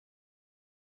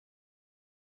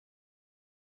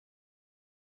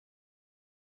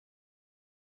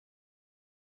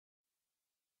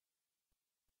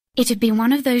It had been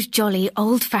one of those jolly,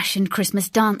 old-fashioned Christmas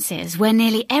dances where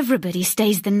nearly everybody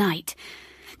stays the night.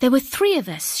 There were 3 of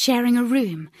us sharing a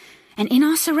room, and in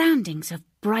our surroundings of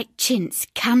bright chintz,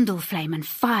 candle flame and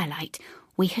firelight,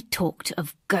 we had talked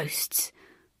of ghosts.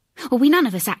 Well, we none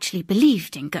of us actually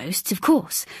believed in ghosts, of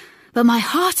course, but my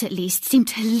heart at least seemed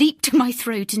to leap to my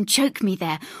throat and choke me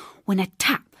there when a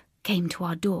tap came to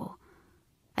our door.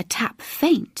 A tap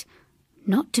faint,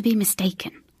 not to be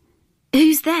mistaken.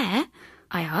 "Who's there?"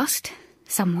 I asked,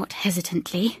 somewhat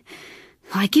hesitantly.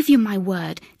 I give you my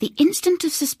word, the instant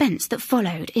of suspense that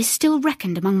followed is still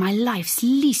reckoned among my life's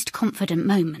least confident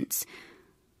moments.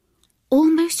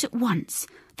 Almost at once,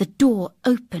 the door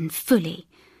opened fully,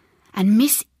 and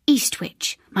Miss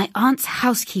Eastwich, my aunt's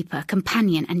housekeeper,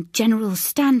 companion, and general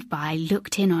standby,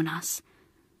 looked in on us.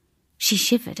 She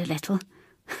shivered a little.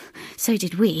 So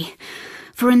did we,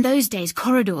 for in those days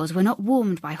corridors were not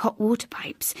warmed by hot water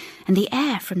pipes, and the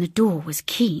air from the door was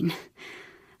keen.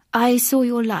 "I saw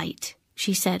your light,"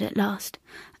 she said at last,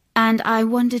 "and I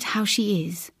wondered how she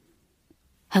is."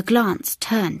 Her glance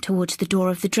turned towards the door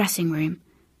of the dressing-room.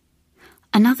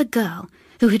 Another girl,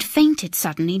 who had fainted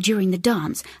suddenly during the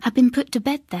dance, had been put to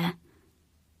bed there.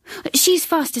 "She's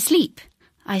fast asleep,"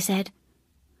 I said.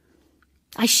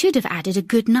 I should have added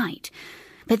a good night,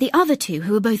 but the other 2,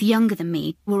 who were both younger than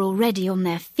me, were already on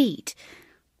their feet.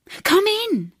 "Come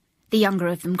in," the younger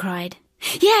of them cried.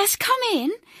 "Yes, come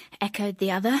in," echoed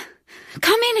the other.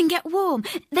 "Come in and get warm.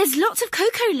 There's lots of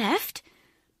cocoa left."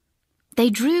 They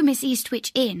drew Miss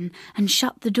Eastwich in and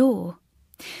shut the door.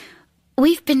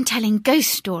 "We've been telling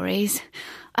ghost stories,"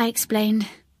 I explained.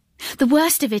 "The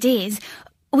worst of it is,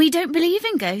 we don't believe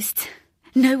in ghosts.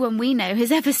 No one we know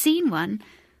has ever seen one."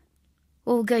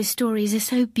 "All ghost stories are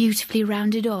so beautifully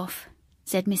rounded off,"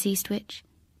 said Miss Eastwich.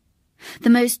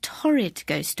 "The most horrid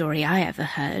ghost story I ever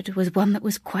heard was one that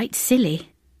was quite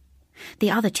silly." The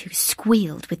other 2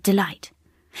 squealed with delight.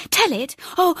 "Tell it!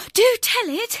 Oh, do tell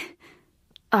it!"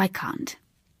 "I can't.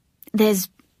 There's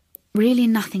really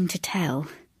nothing to tell,"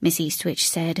 Miss Eastwich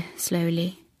said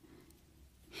slowly.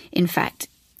 "In fact,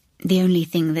 the only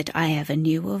thing that I ever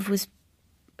knew of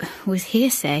was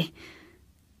hearsay."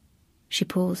 She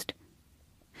paused.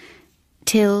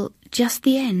 "Till just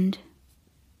the end.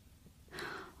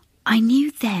 I knew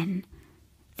then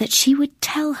that she would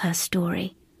tell her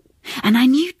story, and I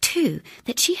knew too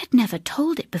that she had never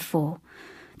told it before,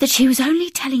 that she was only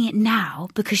telling it now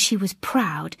because she was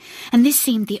proud, and this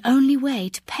seemed the only way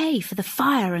to pay for the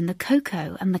fire and the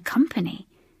cocoa and the company.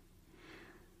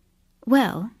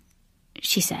 "Well,"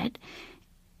 she said,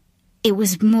 "it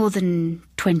was more than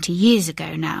 20 years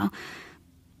ago now.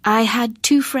 I had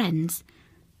 2 friends,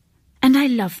 and I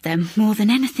loved them more than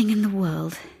anything in the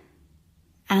world,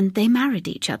 and they married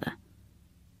each other."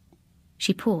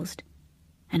 She paused,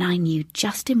 and I knew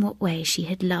just in what way she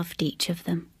had loved each of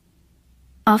them.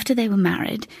 After they were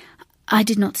married, I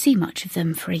did not see much of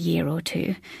them for a year or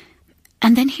 2,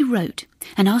 and then he wrote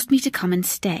and asked me to come and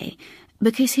stay,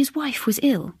 because his wife was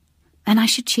ill, and I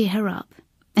should cheer her up,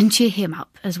 and cheer him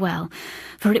up as well,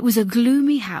 for it was a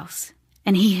gloomy house,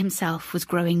 and he himself was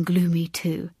growing gloomy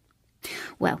too.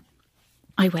 Well,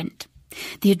 I went.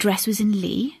 The address was in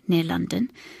Lee, near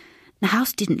London. The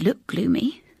house didn't look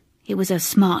gloomy. It was a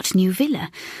smart new villa,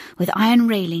 with iron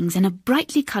railings and a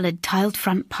brightly coloured tiled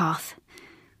front path.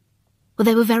 Well,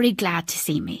 they were very glad to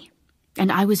see me,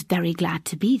 and I was very glad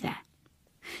to be there.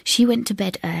 She went to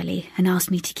bed early and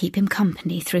asked me to keep him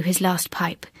company through his last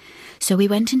pipe, so we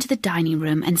went into the dining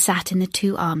room and sat in the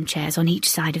 2 armchairs on each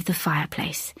side of the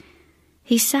fireplace.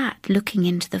 He sat looking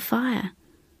into the fire.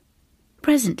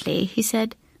 Presently he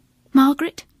said,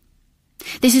 "Margaret,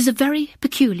 this is a very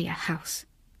peculiar house."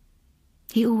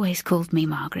 He always called me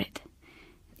Margaret.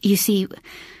 You see,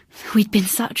 we'd been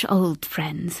such old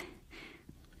friends.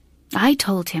 I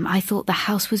told him I thought the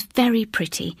house was very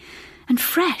pretty and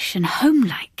fresh and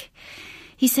homelike.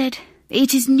 He said,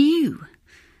 "It is new.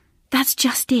 That's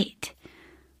just it.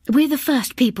 We're the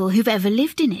first people who've ever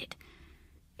lived in it.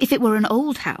 If it were an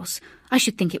old house, I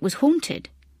should think it was haunted."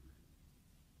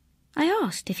 I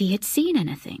asked if he had seen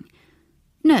anything.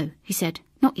 "No," he said,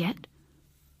 "not yet."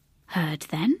 "Heard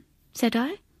then?" said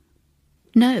I.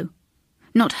 "No,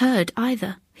 not heard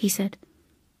either," he said.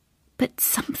 "But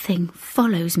something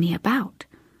follows me about.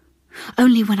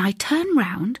 Only when I turn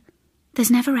round,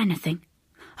 there's never anything,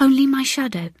 only my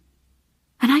shadow.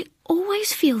 And I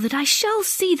always feel that I shall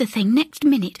see the thing next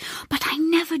minute, but I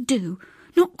never do,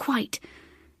 not quite.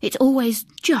 It's always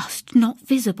just not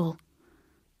visible."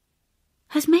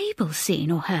 "Has Mabel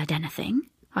seen or heard anything?"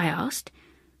 I asked.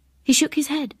 He shook his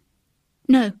head.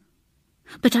 "No,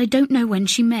 but I don't know when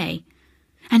she may.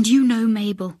 And you know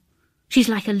Mabel. She's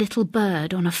like a little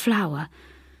bird on a flower.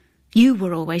 You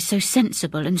were always so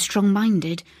sensible and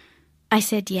strong-minded." I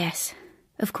said yes,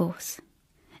 of course.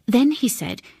 Then he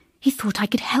said he thought I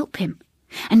could help him.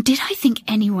 And did I think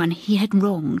anyone he had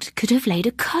wronged could have laid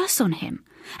a curse on him?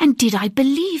 And did I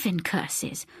believe in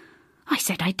curses? I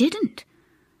said I didn't.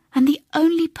 And the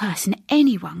only person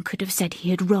anyone could have said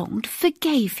he had wronged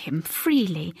forgave him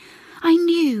freely. I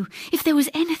knew if there was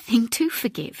anything to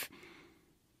forgive.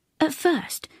 At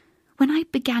first, when I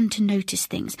began to notice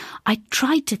things, I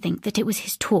tried to think that it was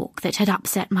his talk that had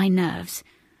upset my nerves.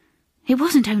 It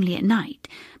wasn't only at night,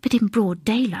 but in broad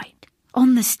daylight,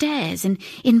 on the stairs and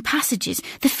in passages.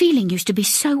 The feeling used to be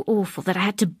so awful that I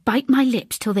had to bite my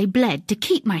lips till they bled to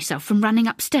keep myself from running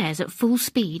upstairs at full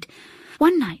speed.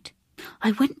 One night,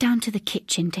 I went down to the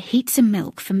kitchen to heat some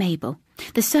milk for Mabel.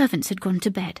 The servants had gone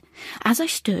to bed. As I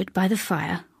stood by the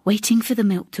fire, waiting for the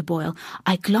milk to boil,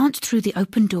 I glanced through the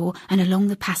open door and along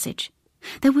the passage.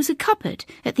 There was a cupboard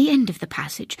at the end of the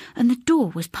passage, and the door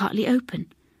was partly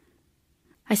open.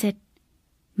 I said,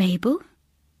 "Mabel?"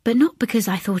 But not because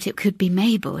I thought it could be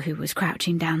Mabel who was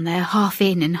crouching down there, half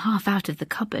in and half out of the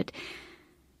cupboard.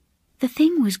 The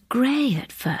thing was grey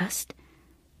at first,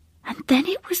 and then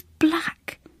it was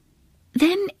black.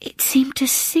 Then it seemed to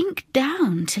sink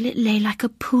down till it lay like a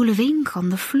pool of ink on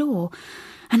the floor,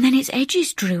 and then its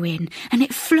edges drew in, and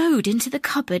it flowed into the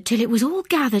cupboard till it was all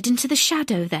gathered into the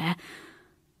shadow there.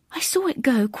 I saw it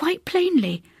go quite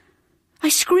plainly. I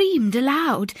screamed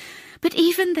aloud, but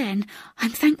even then,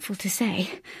 I'm thankful to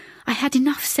say, I had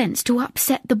enough sense to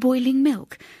upset the boiling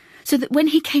milk, so that when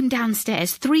he came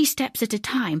downstairs 3 steps at a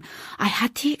time, I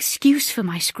had the excuse for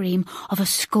my scream of a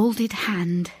scalded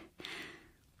hand.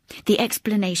 The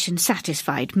explanation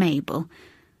satisfied Mabel,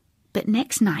 but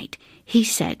next night he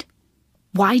said,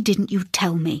 "Why didn't you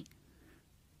tell me?"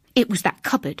 It was that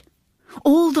cupboard.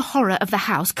 All the horror of the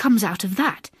house comes out of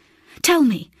that. Tell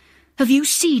me, have you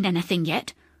seen anything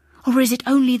yet? Or is it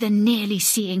only the nearly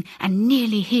seeing and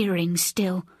nearly hearing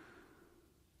still?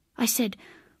 I said,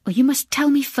 "Well, you must tell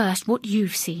me first what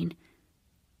you've seen."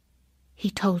 He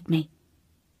told me.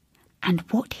 And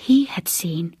what he had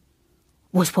seen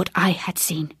was what I had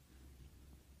seen.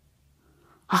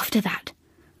 After that,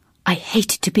 I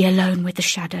hated to be alone with the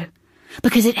shadow,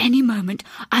 because at any moment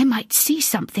I might see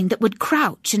something that would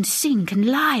crouch and sink and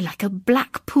lie like a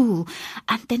black pool,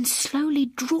 and then slowly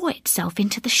draw itself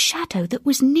into the shadow that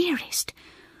was nearest.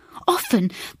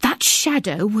 Often that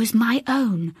shadow was my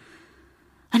own,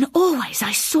 and always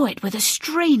I saw it with a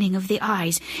straining of the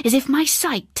eyes, as if my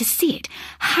sight to see it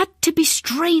had to be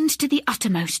strained to the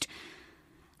uttermost.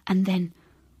 And then,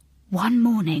 one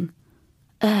morning,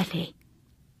 early,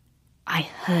 I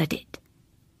heard it.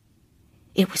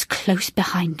 It was close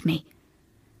behind me,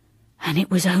 and it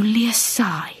was only a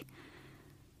sigh.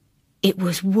 It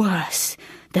was worse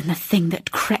than the thing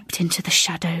that crept into the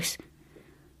shadows.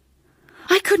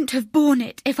 I couldn't have borne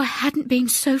it if I hadn't been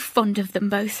so fond of them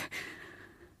both.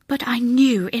 But I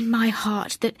knew in my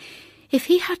heart that if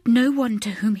he had no one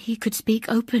to whom he could speak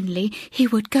openly, he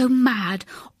would go mad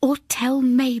or tell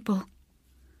Mabel.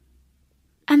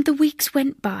 And the weeks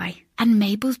went by, and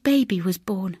Mabel's baby was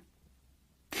born.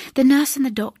 The nurse and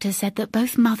the doctor said that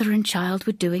both mother and child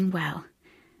were doing well.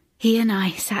 He and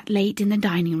I sat late in the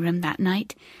dining room that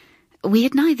night. We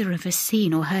had neither of us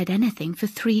seen or heard anything for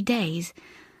 3 days.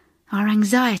 Our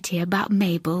anxiety about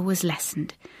Mabel was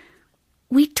lessened.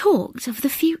 We talked of the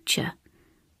future.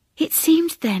 It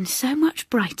seemed then so much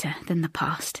brighter than the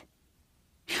past.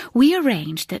 We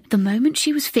arranged that the moment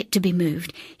she was fit to be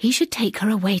moved, he should take her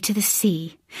away to the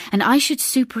sea, and I should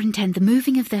superintend the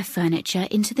moving of their furniture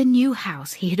into the new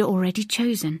house he had already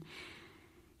chosen.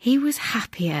 He was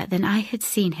happier than I had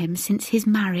seen him since his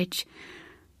marriage,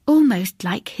 almost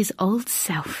like his old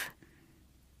self.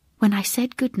 When I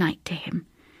said good night to him,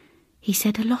 he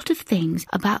said a lot of things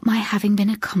about my having been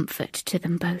a comfort to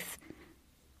them both.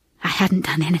 I hadn't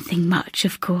done anything much,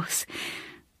 of course,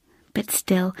 but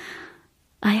still,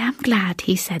 I am glad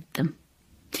he said them.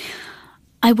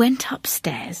 I went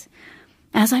upstairs.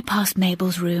 As I passed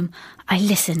Mabel's room, I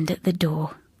listened at the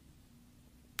door.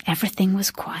 Everything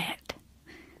was quiet.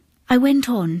 I went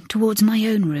on towards my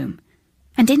own room,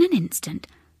 and in an instant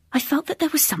I felt that there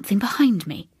was something behind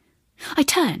me. I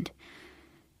turned.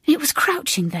 It was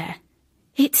crouching there.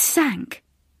 It sank.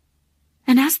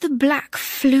 And as the black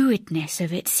fluidness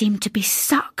of it seemed to be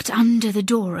sucked under the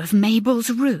door of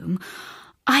Mabel's room,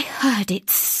 I heard it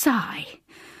sigh.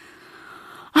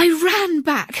 I ran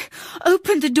back,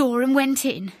 opened the door and went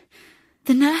in.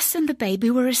 The nurse and the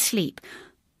baby were asleep.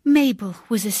 Mabel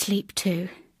was asleep too.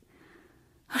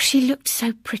 Oh, she looked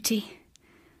so pretty,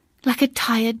 like a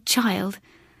tired child.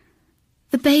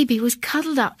 The baby was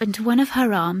cuddled up into one of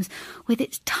her arms with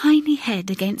its tiny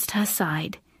head against her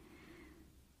side.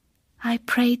 I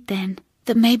prayed then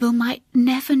that Mabel might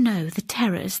never know the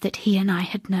terrors that he and I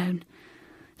had known,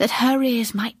 that her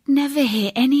ears might never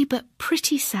hear any but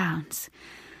pretty sounds,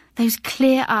 those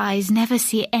clear eyes never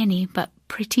see any but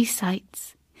pretty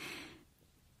sights.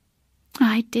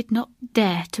 I did not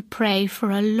dare to pray for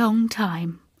a long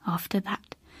time after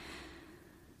that,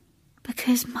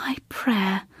 because my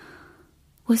prayer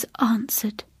was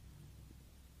answered.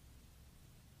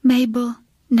 Mabel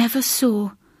never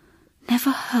saw,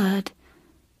 never heard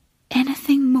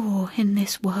anything more in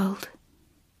this world.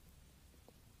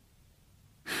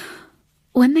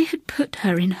 When they had put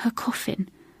her in her coffin,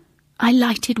 I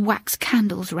lighted wax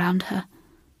candles round her,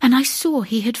 and I saw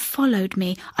he had followed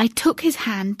me. I took his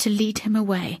hand to lead him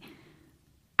away.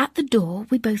 At the door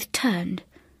we both turned.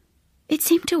 It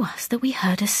seemed to us that we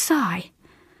heard a sigh,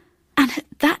 and at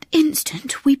that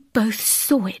instant we both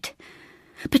saw it.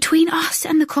 Between us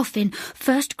and the coffin,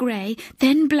 first grey,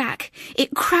 then black,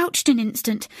 it crouched an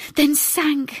instant, then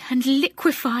sank and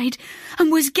liquefied,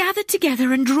 and was gathered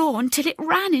together and drawn till it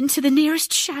ran into the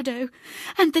nearest shadow,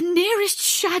 and the nearest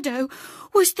shadow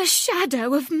was the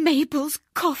shadow of Mabel's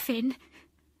coffin.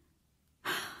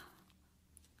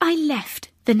 I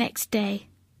left the next day.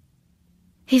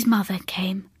 His mother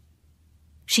came.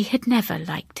 She had never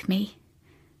liked me.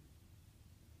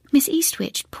 Miss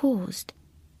Eastwich paused.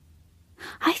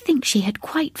 I think she had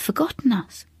quite forgotten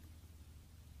us.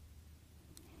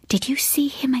 "Did you see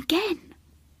him again?"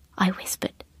 I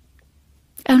whispered.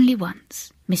 "Only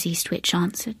once," Miss Eastwich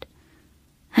answered,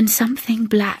 and something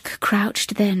black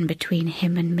crouched then between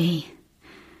him and me.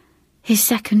 His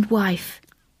second wife,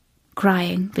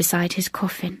 crying beside his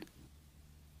coffin.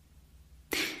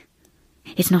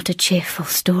 It's not a cheerful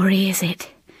story, is it?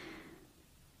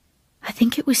 I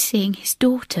think it was seeing his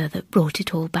daughter that brought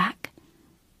it all back.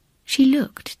 She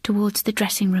looked towards the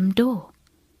dressing-room door.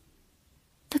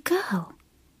 "The girl,"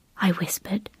 I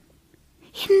whispered.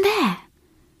 "In there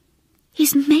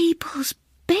is Mabel's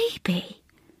baby."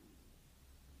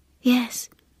 Yes,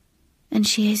 and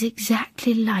she is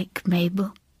exactly like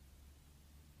Mabel,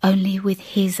 only with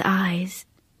his eyes.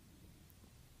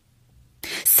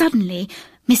 Suddenly,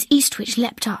 Miss Eastwich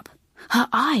leapt up, her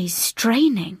eyes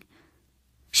straining.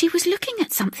 She was looking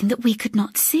at something that we could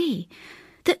not see,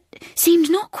 that seemed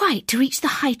not quite to reach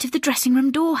the height of the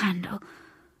dressing-room door handle.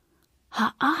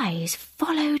 Her eyes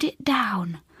followed it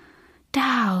down,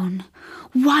 down,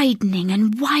 widening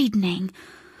and widening.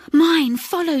 Mine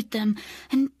followed them,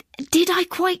 and did I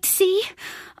quite see?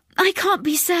 I can't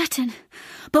be certain,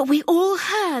 but we all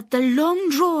heard the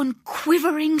long-drawn,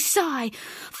 quivering sigh,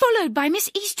 followed by Miss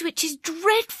Eastwich's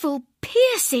dreadful,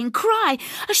 piercing cry.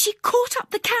 As she caught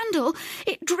up the candle,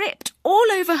 it dripped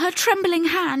all over her trembling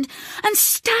hand, and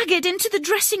staggered into the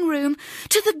dressing-room,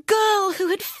 to the girl who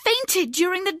had fainted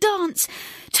during the dance,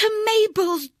 to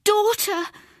Mabel's daughter.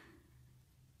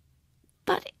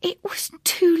 But it was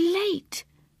too late.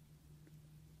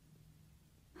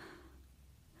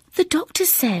 The doctor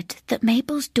said that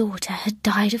Mabel's daughter had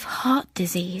died of heart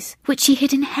disease, which she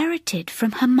had inherited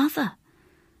from her mother.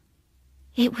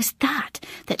 It was that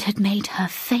had made her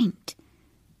faint.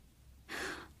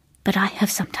 But I have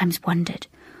sometimes wondered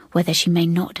whether she may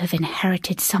not have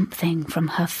inherited something from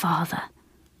her father.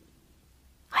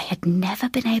 I had never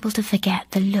been able to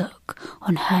forget the look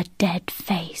on her dead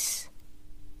face.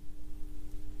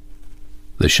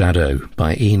 The Shadow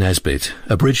by E. Nesbit,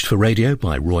 abridged for radio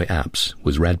by Roy Apps,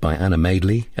 was read by Anna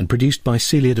Madeley and produced by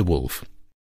Celia de Wolfe.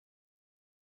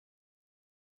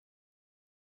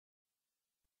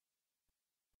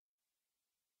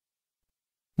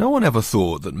 No one ever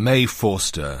thought that May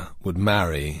Forster would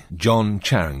marry John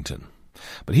Charrington,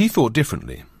 but he thought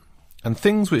differently, and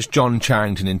things which John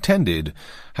Charrington intended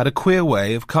had a queer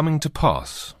way of coming to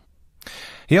pass.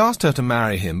 He asked her to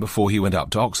marry him before he went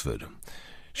up to Oxford.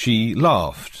 She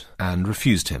laughed and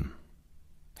refused him.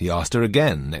 He asked her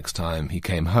again next time he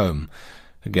came home.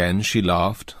 Again she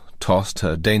laughed, tossed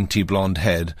her dainty blonde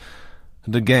head,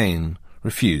 and again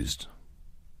refused.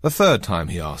 The third time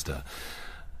he asked her,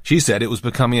 she said it was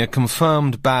becoming a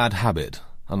confirmed bad habit,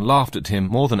 and laughed at him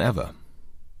more than ever.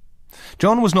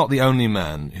 John was not the only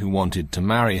man who wanted to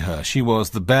marry her. She was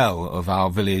the belle of our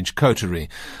village coterie,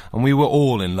 and we were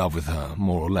all in love with her,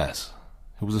 more or less.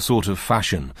 It was a sort of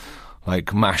fashion,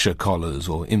 like masher collars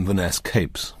or Inverness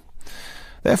capes.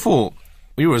 Therefore,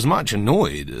 we were as much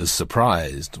annoyed as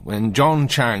surprised when John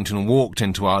Charrington walked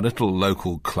into our little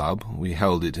local club — we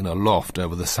held it in a loft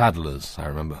over the Saddlers, I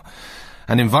remember —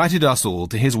 and invited us all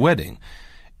to his wedding.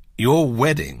 Your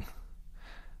wedding?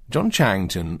 John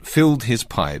Charrington filled his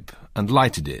pipe and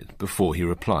lighted it before he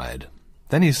replied.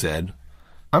 Then he said,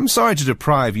 "I'm sorry to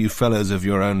deprive you fellows of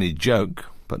your only joke,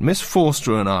 but Miss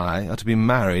Forster and I are to be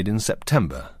married in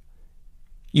September."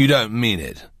 "You don't mean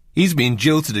it. He's been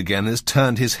jilted again and has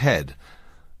turned his head."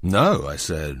 "No," I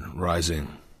said, rising.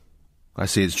 "I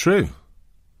see it's true.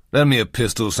 Lend me a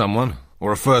pistol, someone,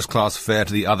 or a first-class fare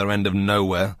to the other end of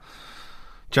nowhere.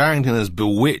 Charrington has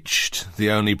bewitched the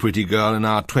only pretty girl in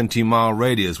our 20-mile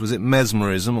radius. Was it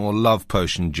mesmerism or love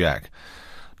potion, Jack?"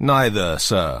 "Neither,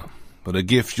 sir, but a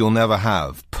gift you'll never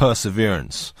have,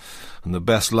 perseverance, and the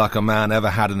best luck a man ever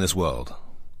had in this world."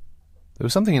 There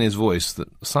was something in his voice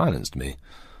that silenced me,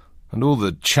 and all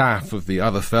the chaff of the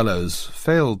other fellows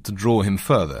failed to draw him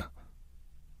further.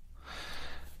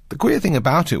 The queer thing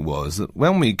about it was that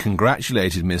when we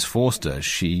congratulated Miss Forster,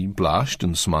 she blushed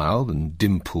and smiled and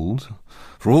dimpled,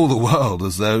 for all the world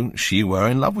as though she were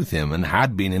in love with him and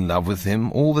had been in love with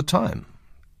him all the time.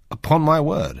 Upon my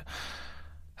word,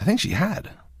 I think she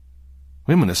had.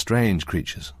 Women are strange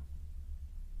creatures.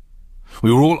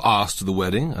 We were all asked to the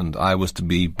wedding, and I was to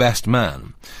be best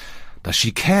man. Does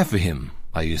she care for him?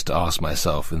 I used to ask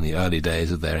myself in the early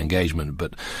days of their engagement,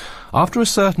 but after a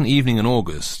certain evening in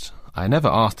August, I never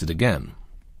asked it again.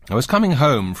 I was coming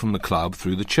home from the club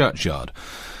through the churchyard.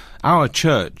 Our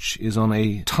church is on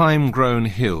a time-grown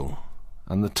hill,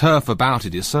 and the turf about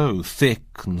it is so thick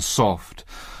and soft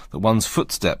that one's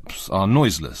footsteps are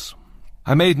noiseless.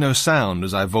 I made no sound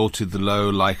as I vaulted the low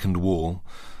lichened wall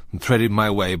and threaded my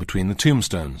way between the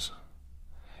tombstones.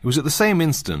 It was at the same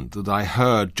instant that I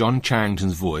heard John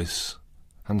Charrington's voice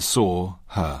and saw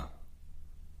her.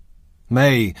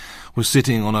 May was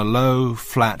sitting on a low,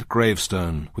 flat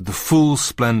gravestone, with the full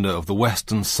splendour of the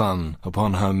western sun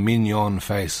upon her mignon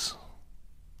face.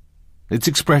 Its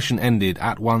expression ended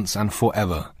at once and for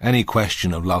ever any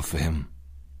question of love for him.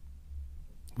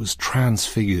 It was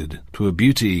transfigured to a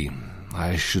beauty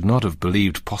I should not have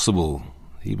believed possible,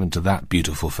 even to that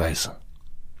beautiful face.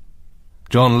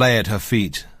 John lay at her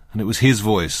feet, and it was his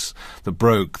voice that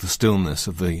broke the stillness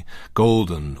of the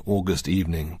golden August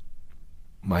evening.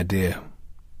 "My dear,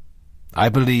 I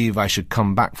believe I should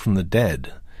come back from the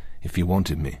dead if you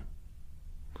wanted me."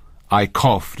 I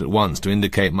coughed at once to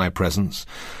indicate my presence,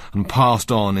 and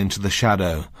passed on into the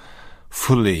shadow,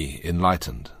 fully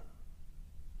enlightened.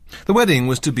 The wedding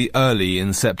was to be early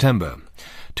in September.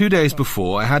 2 days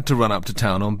before, I had to run up to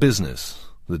town on business.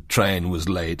 The train was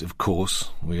late, of course.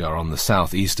 We are on the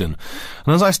South Eastern,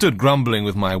 and as I stood grumbling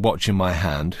with my watch in my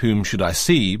hand, whom should I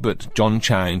see but John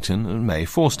Charrington and May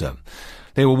Forster?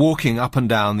 They were walking up and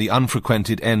down the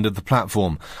unfrequented end of the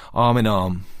platform, arm in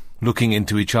arm, looking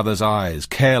into each other's eyes,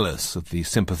 careless of the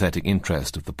sympathetic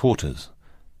interest of the porters.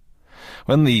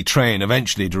 When the train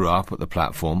eventually drew up at the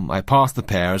platform, I passed the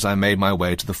pair as I made my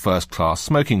way to the first-class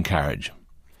smoking carriage.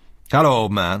 "Hello,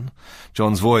 old man."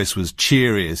 John's voice was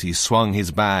cheery as he swung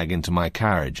his bag into my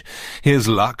carriage. "Here's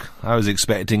luck. I was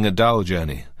expecting a dull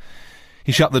journey."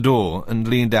 He shut the door and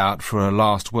leaned out for a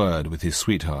last word with his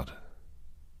sweetheart.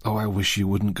 "Oh, I wish you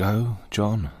wouldn't go,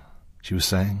 John," she was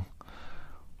saying,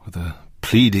 with a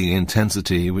pleading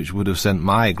intensity which would have sent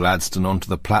my Gladstone onto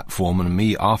the platform and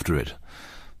me after it.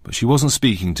 But she wasn't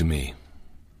speaking to me.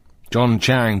 John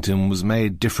Charrington was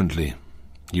made differently.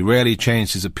 He rarely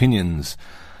changed his opinions,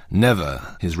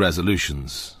 never his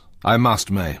resolutions. "I must,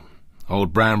 May.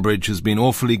 Old Brambridge has been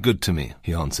awfully good to me,"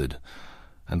 he answered,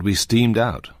 and we steamed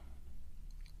out.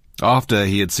 After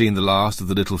he had seen the last of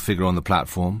the little figure on the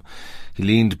platform, he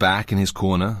leaned back in his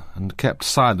corner and kept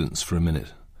silence for a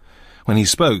minute. When he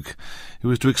spoke, it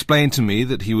was to explain to me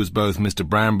that he was both Mr.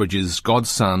 Brambridge's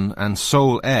godson and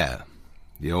sole heir.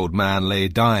 The old man lay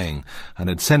dying, and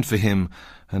had sent for him,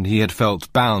 and he had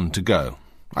felt bound to go.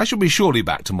 "I shall be surely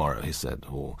back tomorrow," he said,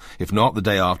 "or, if not, the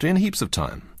day after, in heaps of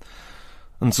time."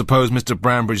 "And suppose Mr.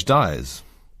 Brambridge dies?"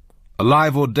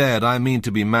 "Alive or dead, I mean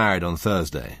to be married on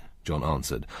Thursday," John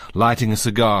answered, lighting a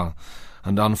cigar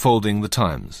and unfolding the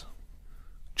Times.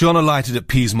 John alighted at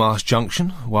Peasmarsh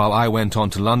Junction, while I went on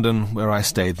to London, where I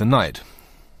stayed the night.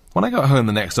 When I got home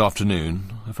the next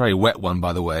afternoon, a very wet one,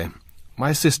 by the way,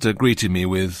 my sister greeted me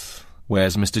with,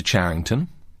 "Where's Mr. Charrington?"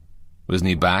 "Wasn't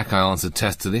he back?" I answered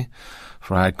testily,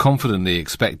 for I had confidently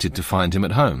expected to find him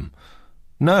at home.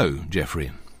 "No,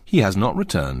 Geoffrey, he has not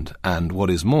returned, and what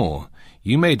is more,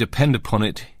 you may depend upon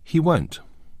it, he won't."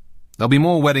 "There'll be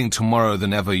more wedding tomorrow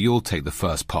than ever you'll take the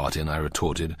first part in," I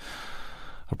retorted,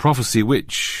 a prophecy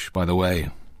which, by the way,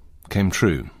 came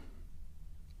true.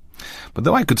 But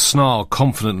though I could snarl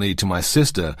confidently to my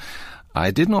sister,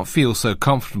 I did not feel so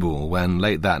comfortable when,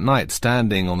 late that night,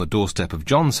 standing on the doorstep of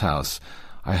John's house,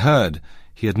 I heard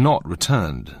he had not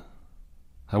returned.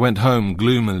 I went home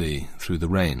gloomily through the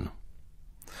rain.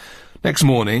 Next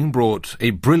morning brought a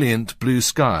brilliant blue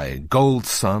sky, gold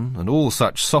sun, and all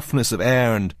such softness of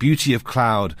air and beauty of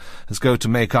cloud as go to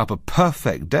make up a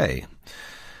perfect day.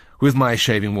 With my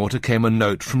shaving water came a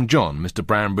note from John. Mr.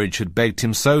 Branbridge had begged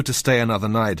him so to stay another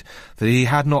night that he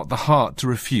had not the heart to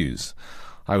refuse.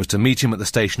 I was to meet him at the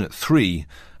station at 3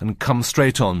 and come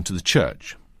straight on to the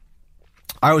church.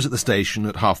 I was at the station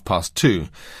at 2:30.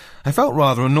 I felt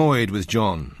rather annoyed with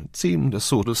John. It seemed a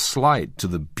sort of slight to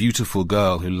the beautiful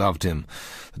girl who loved him,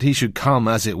 that he should come,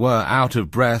 as it were, out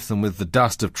of breath and with the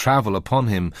dust of travel upon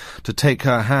him, to take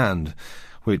her hand,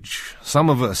 which some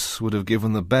of us would have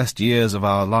given the best years of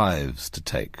our lives to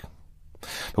take.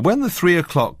 But when the 3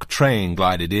 o'clock train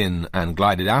glided in and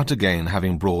glided out again,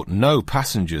 having brought no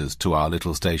passengers to our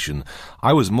little station,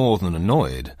 I was more than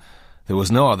annoyed. There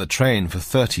was no other train for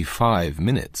 35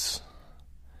 minutes.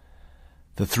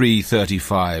 The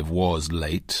 3:35 was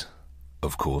late,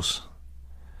 of course.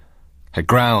 I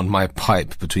ground my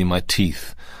pipe between my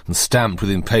teeth and stamped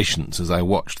with impatience as I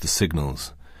watched the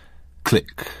signals.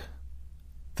 Click.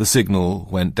 The signal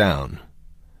went down.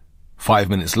 5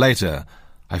 minutes later,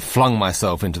 I flung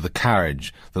myself into the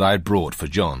carriage that I had brought for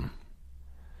John.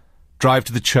 "Drive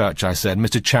to the church," I said.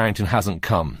 "Mr. Charrington hasn't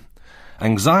come."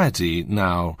 Anxiety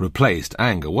now replaced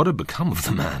anger. What had become of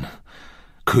the man?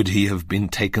 Could he have been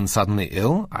taken suddenly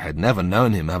ill? I had never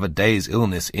known him have a day's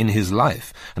illness in his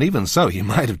life, and even so he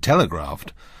might have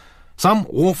telegraphed. Some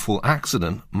awful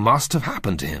accident must have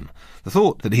happened to him. The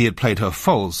thought that he had played her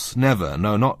false never,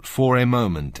 no, not for a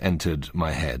moment, entered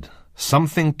my head.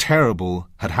 Something terrible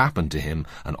had happened to him,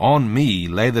 and on me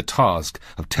lay the task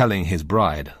of telling his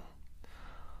bride.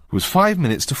 It was 5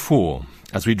 minutes to 4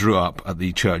 as we drew up at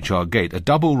the churchyard gate. A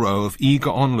double row of eager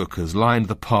onlookers lined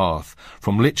the path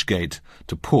from Lichgate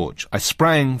to porch. I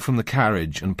sprang from the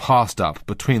carriage and passed up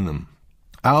between them.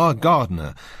 Our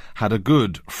gardener had a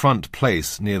good front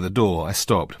place near the door. I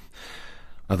stopped.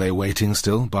 "Are they waiting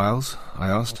still, Byles?" I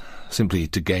asked, simply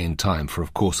to gain time, for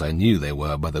of course I knew they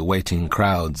were by the waiting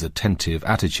crowd's attentive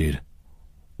attitude.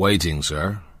 "Waiting,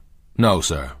 sir? No,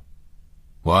 sir."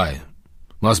 "Why?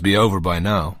 Must be over by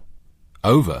now."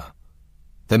 "Over?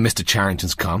 Then Mr.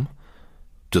 Charrington's come?"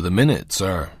 "To the minute,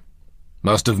 sir.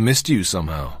 Must have missed you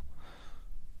somehow.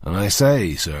 And I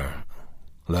say, sir,"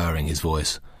 lowering his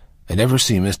voice, "I never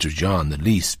see Mr. John the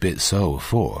least bit so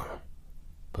afore.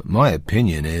 But my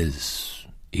opinion is,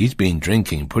 he's been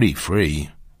drinking pretty free.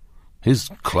 His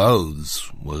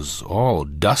clothes was all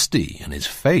dusty, and his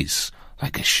face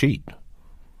like a sheet.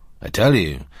 I tell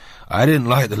you, I didn't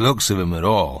like the looks of him at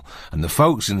all, and the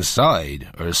folks inside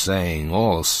are saying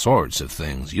all sorts of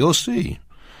things. You'll see.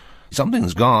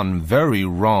 Something's gone very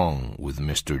wrong with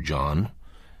Mr. John,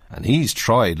 and he's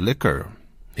tried liquor.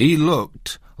 He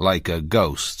looked like a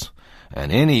ghost,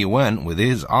 and in he went with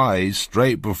his eyes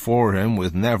straight before him,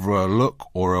 with never a look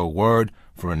or a word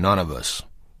for none of us.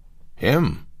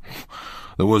 Him,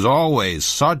 there was always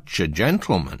such a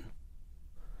gentleman."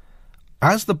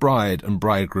 As the bride and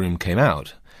bridegroom came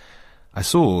out, I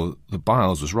saw that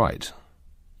Byles was right.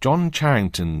 John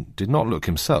Charrington did not look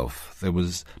himself. There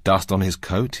was dust on his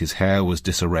coat, his hair was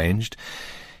disarranged.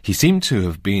 He seemed to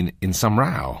have been in some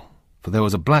row, for there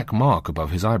was a black mark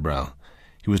above his eyebrow.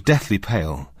 He was deathly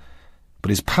pale, but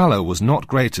his pallor was not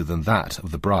greater than that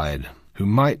of the bride, who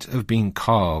might have been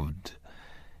carved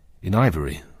in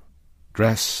ivory.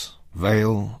 Dress,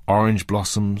 veil, orange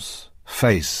blossoms,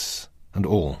 face, and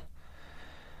all.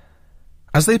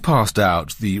 As they passed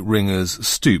out, the ringers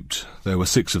stooped. There were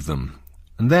 6 of them.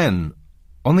 And then,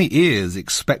 on the ears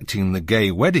expecting the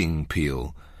gay wedding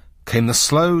peal, came the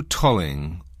slow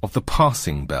tolling of the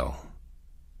passing bell.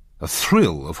 A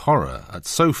thrill of horror at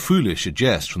so foolish a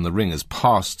jest from the ringers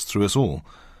passed through us all.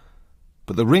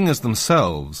 But the ringers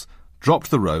themselves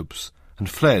dropped the ropes and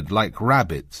fled like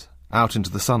rabbits out into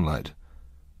the sunlight.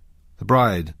 The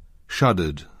bride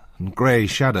shuddered, and grey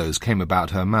shadows came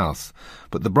about her mouth,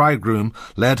 but the bridegroom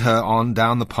led her on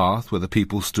down the path where the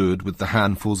people stood with the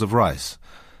handfuls of rice.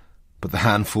 But the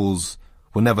handfuls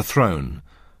were never thrown,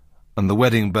 and the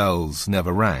wedding bells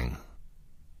never rang.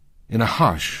 In a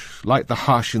hush, like the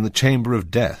hush in the chamber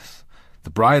of death, the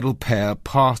bridal pair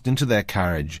passed into their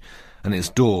carriage, and its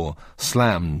door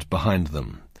slammed behind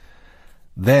them.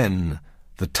 Then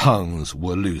the tongues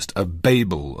were loosed, a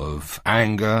babel of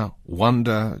anger,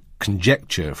 wonder,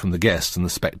 conjecture from the guests and the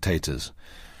spectators.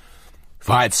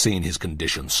 "If I had seen his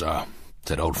condition, sir,"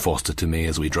 said old Forster to me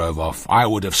as we drove off, "I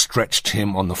would have stretched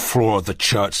him on the floor of the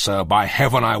church, sir, by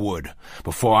heaven I would,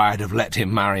 before I'd have let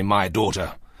him marry my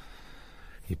daughter."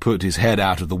 He put his head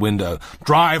out of the window.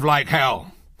 "Drive like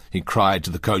hell," he cried to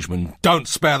the coachman. "Don't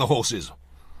spare the horses."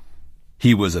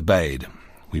 He was obeyed.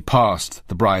 We passed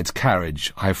the bride's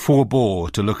carriage. I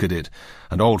forbore to look at it,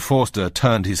 and old Forster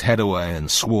turned his head away and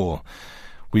swore.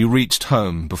 We reached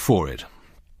home before it.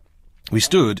 We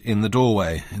stood in the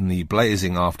doorway in the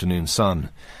blazing afternoon sun,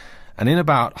 and in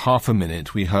about half a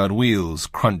minute we heard wheels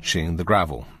crunching the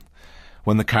gravel.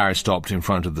 When the carriage stopped in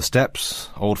front of the steps,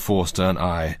 old Forster and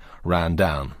I ran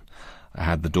down. I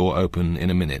had the door open in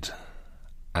a minute,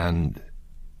 and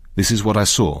this is what I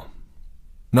saw.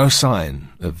 No sign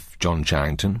of John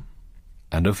Charrington,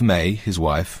 and of May, his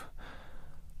wife.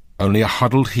 Only a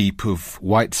huddled heap of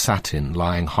white satin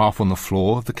lying half on the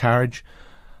floor of the carriage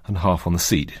and half on the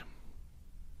seat.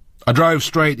 "I drove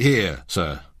straight here,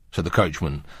 sir," said the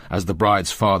coachman, as the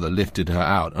bride's father lifted her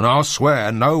out, "and I'll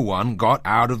swear no one got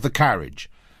out of the carriage."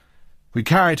 We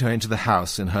carried her into the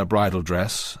house in her bridal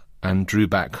dress and drew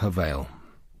back her veil.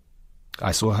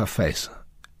 I saw her face.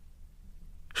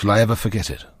 Shall I ever forget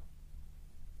it?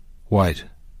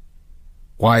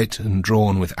 White and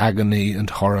drawn with agony and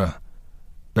horror,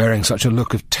 bearing such a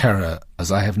look of terror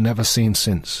as I have never seen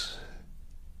since,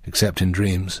 except in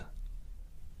dreams.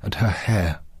 And her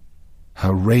hair,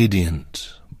 her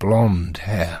radiant, blonde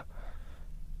hair,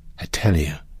 I tell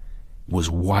you, was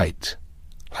white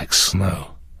like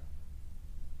snow.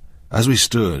 As we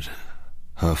stood,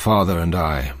 her father and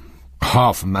I,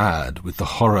 half mad with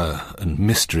the horror and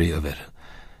mystery of it,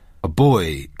 a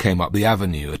boy came up the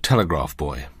avenue, a telegraph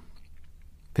boy.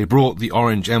 They brought the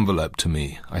orange envelope to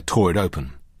me. I tore it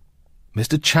open.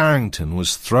 Mr. Charrington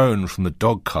was thrown from the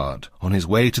dog-cart on his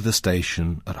way to the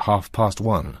station at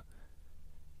 1:30,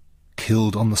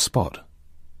 killed on the spot.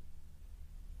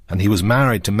 And he was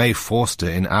married to May Forster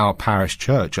in our parish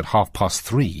church at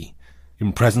 3:30,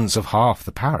 in presence of half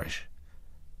the parish.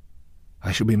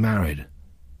 I should be married,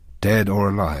 dead or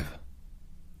alive.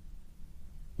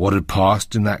 What had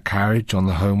passed in that carriage on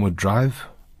the homeward drive?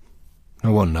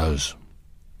 No one knows.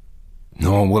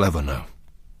 No one will ever know.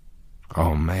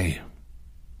 Oh, May,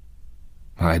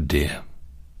 my dear.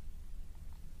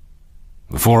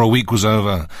 Before a week was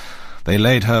over, they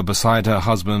laid her beside her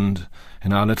husband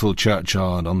in our little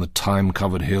churchyard on the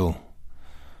thyme-covered hill,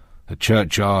 the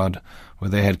churchyard where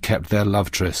they had kept their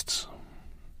love trysts.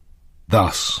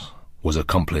 Thus was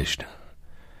accomplished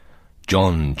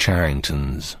John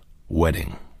Charrington's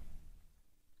wedding.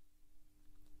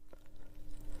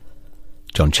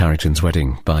 John Charrington's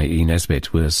Wedding by E.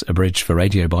 Nesbit was abridged for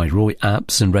radio by Roy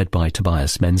Apps and read by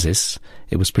Tobias Menzies.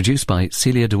 It was produced by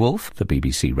Celia de Wolf for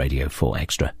BBC Radio 4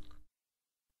 Extra.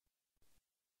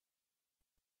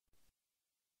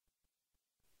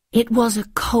 It was a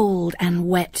cold and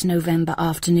wet November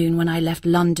afternoon when I left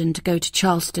London to go to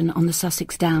Charleston on the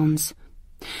Sussex Downs.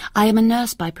 I am a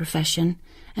nurse by profession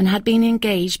and had been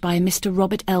engaged by Mr.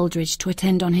 Robert Eldridge to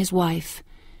attend on his wife.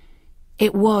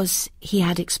 It was, he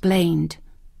had explained,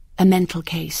 a mental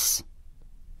case.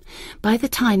 By the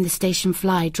time the station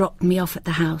fly dropped me off at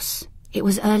the house, it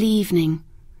was early evening.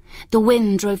 The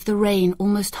wind drove the rain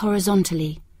almost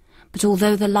horizontally, but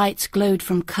although the lights glowed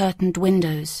from curtained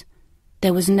windows,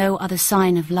 there was no other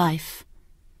sign of life.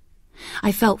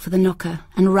 I felt for the knocker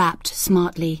and rapped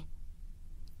smartly.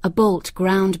 A bolt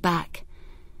ground back,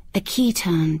 a key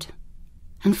turned,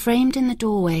 and framed in the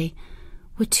doorway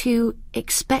were two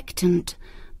expectant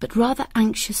but rather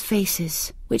anxious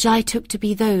faces, which I took to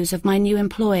be those of my new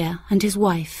employer and his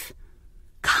wife.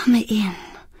 "Come in.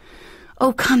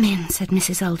 Oh, come in," said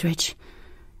Mrs. Eldridge.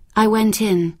 I went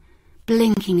in,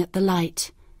 blinking at the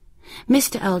light.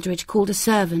 Mr. Eldridge called a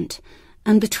servant,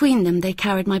 and between them they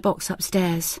carried my box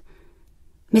upstairs.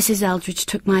 Mrs. Eldridge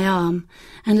took my arm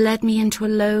and led me into a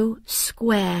low,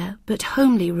 square, but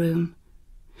homely room.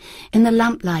 In the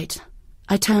lamplight,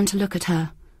 I turned to look at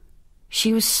her.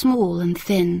 She was small and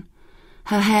thin.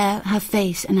 Her hair, her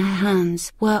face, and her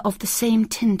hands were of the same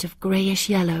tint of greyish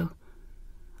yellow.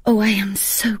 "Oh, I am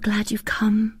so glad you've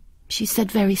come," she said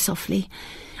very softly.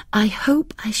 "I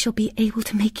hope I shall be able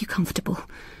to make you comfortable."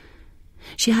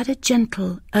 She had a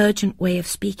gentle, urgent way of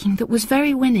speaking that was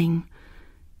very winning.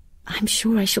 "I'm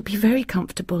sure I shall be very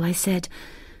comfortable," I said,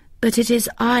 "but it is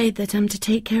I that am to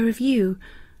take care of you.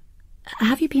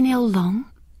 Have you been ill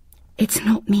long?" "It's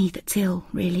not me that's ill,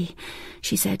 really,"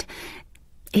 she said.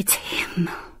 "It's him."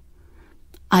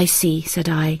 "I see," said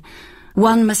I.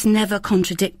 "One must never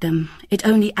contradict them. It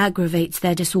only aggravates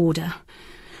their disorder."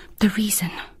 "The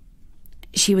reason—"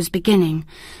 she was beginning,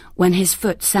 when his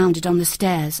foot sounded on the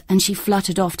stairs, and she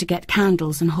fluttered off to get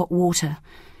candles and hot water.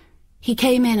 He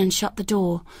came in and shut the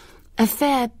door, a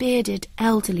fair, bearded,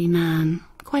 elderly man,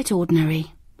 quite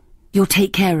ordinary. "You'll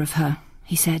take care of her,"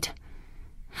 he said.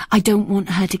 "I don't want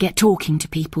her to get talking to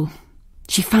people.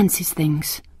 She fancies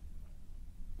things."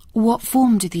 "What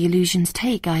form do the illusions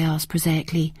take?" I asked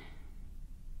prosaically.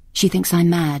 "She thinks I'm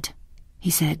mad," he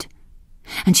said,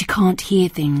 "and she can't hear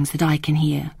things that I can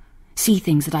hear, see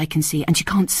things that I can see, and she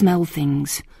can't smell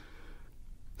things."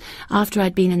 After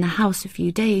I'd been in the house a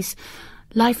few days,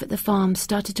 life at the farm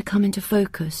started to come into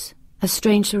focus, as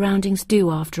strange surroundings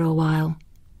do after a while.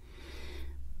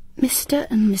 Mr.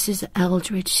 and Mrs.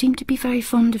 Eldridge seemed to be very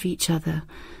fond of each other,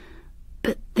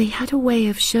 but they had a way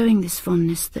of showing this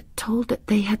fondness that told that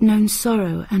they had known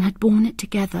sorrow and had borne it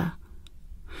together.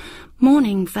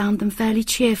 Morning found them fairly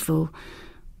cheerful,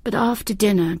 but after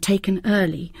dinner, taken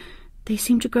early, they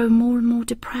seemed to grow more and more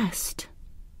depressed.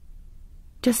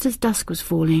 Just as dusk was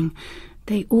falling,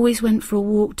 they always went for a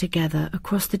walk together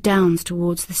across the downs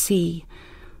towards the sea.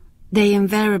 They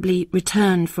invariably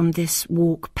returned from this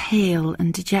walk pale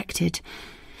and dejected.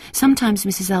 Sometimes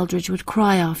Mrs. Eldridge would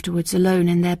cry afterwards alone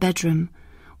in their bedroom,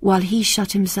 while he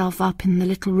shut himself up in the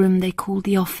little room they called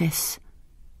the office.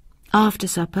 After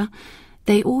supper,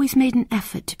 they always made an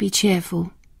effort to be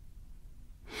cheerful.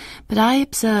 But I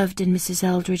observed in Mrs.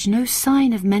 Eldridge no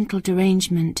sign of mental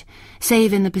derangement,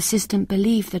 save in the persistent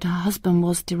belief that her husband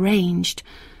was deranged.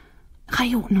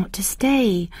 "I ought not to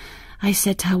stay," I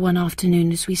said to her one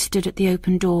afternoon as we stood at the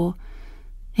open door.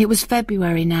 It was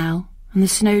February now, and the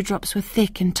snowdrops were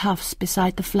thick in tufts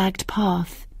beside the flagged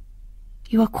path.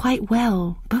 "You are quite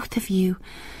well, both of you.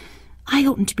 I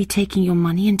oughtn't to be taking your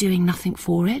money and doing nothing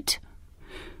for it."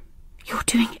 "You're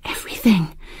doing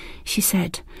everything," she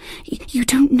said. You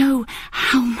don't know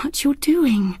how much you're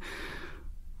doing."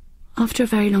 After a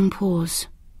very long pause,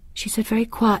 she said very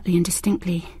quietly and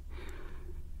distinctly,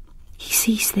 "He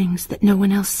sees things that no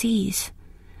one else sees,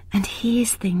 and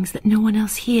hears things that no one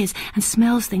else hears, and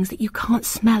smells things that you can't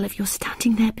smell if you're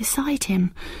standing there beside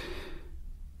him."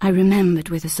 I remembered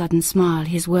with a sudden smile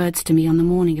his words to me on the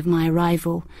morning of my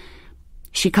arrival.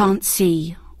 "She can't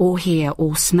see, or hear,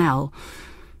 or smell."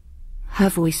 Her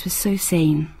voice was so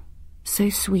sane, so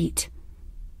sweet.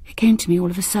 It came to me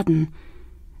all of a sudden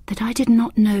that I did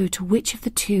not know to which of the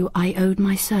two I owed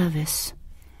my service.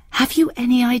 "Have you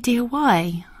any idea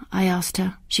why?" I asked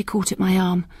her. She caught at my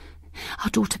arm. "Our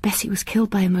daughter Bessie was killed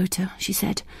by a motor," she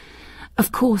said.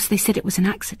 "Of course, they said it was an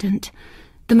accident.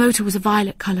 The motor was a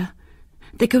violet colour.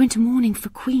 They go into mourning for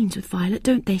queens with violet,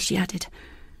 don't they?" she added.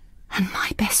 "And my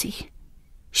Bessie,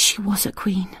 she was a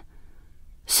queen.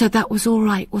 So that was all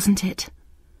right, wasn't it?"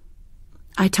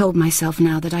 I told myself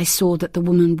now that I saw that the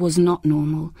woman was not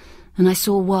normal, and I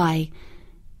saw why.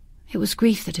 It was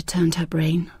grief that had turned her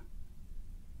brain.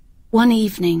 One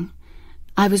evening,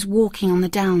 I was walking on the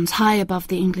downs high above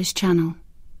the English Channel.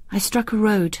 I struck a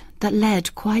road that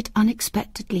led quite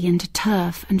unexpectedly into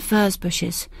turf and furze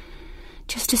bushes.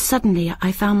 Just as suddenly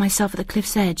I found myself at the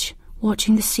cliff's edge,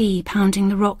 watching the sea pounding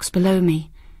the rocks below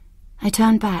me. I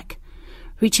turned back,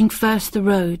 reaching first the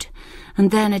road,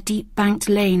 and then a deep-banked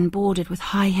lane bordered with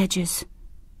high hedges.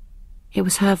 It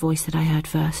was her voice that I heard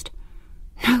first.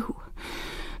 "No,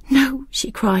 no,"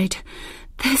 she cried.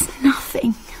 "There's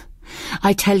nothing."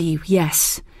 "I tell you,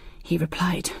 yes," he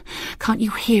replied. "Can't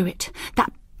you hear it?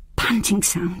 That panting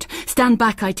sound. Stand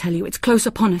back, I tell you, it's close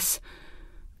upon us."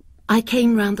 I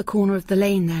came round the corner of the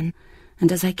lane then,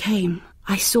 and as I came,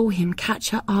 I saw him catch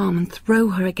her arm and throw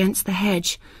her against the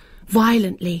hedge,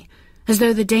 violently, as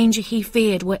though the danger he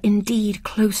feared were indeed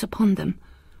close upon them.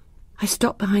 I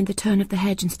stopped behind the turn of the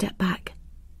hedge and stepped back.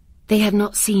 They had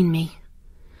not seen me.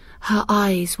 Her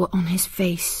eyes were on his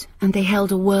face, and they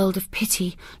held a world of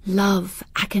pity, love,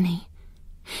 agony.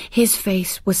 His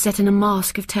face was set in a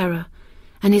mask of terror,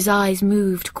 and his eyes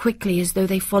moved quickly as though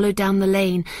they followed down the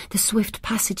lane the swift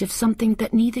passage of something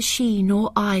that neither she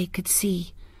nor I could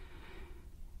see.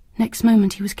 Next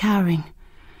moment he was cowering,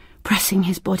 pressing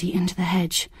his body into the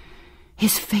hedge,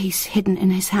 his face hidden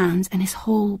in his hands and his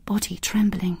whole body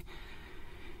trembling.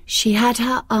 She had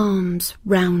her arms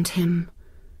round him.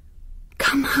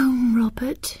 "Come home,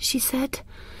 Robert," she said.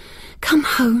 "Come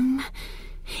home.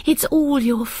 It's all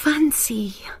your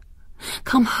fancy.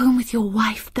 Come home with your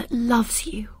wife that loves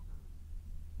you."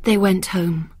 They went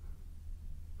home.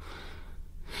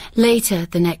 Later,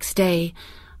 the next day,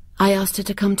 I asked her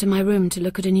to come to my room to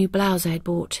look at a new blouse I had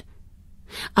bought.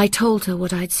 I told her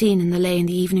what I had seen in the lane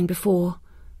the evening before.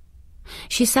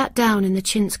 She sat down in the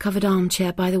chintz-covered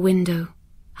armchair by the window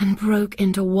and broke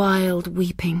into wild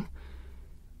weeping.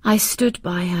 I stood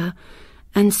by her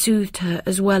and soothed her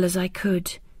as well as I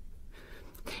could.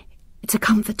 "It's a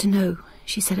comfort to know,"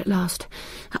 she said at last.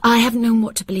 "I haven't known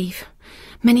what to believe.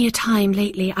 Many a time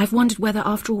lately I've wondered whether,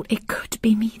 after all, it could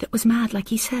be me that was mad, like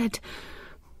he said.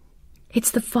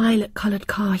 It's the violet-coloured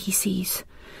car he sees,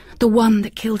 the one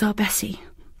that killed our Bessie.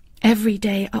 Every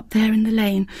day up there in the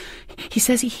lane, he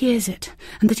says he hears it,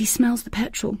 and that he smells the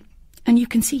petrol. And you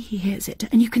can see he hears it,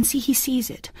 and you can see he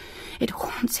sees it. It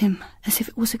haunts him as if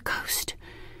it was a ghost.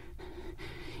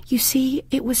 You see,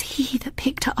 it was he that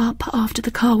picked her up after the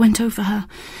car went over her.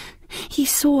 He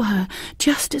saw her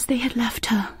just as they had left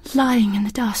her, lying in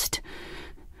the dust.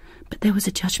 But there was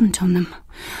a judgment on them.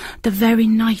 The very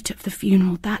night of the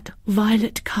funeral, that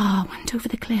violet car went over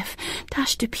the cliff,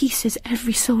 dashed to pieces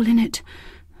every soul in it.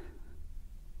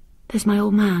 There's my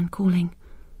old man calling.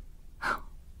 Oh,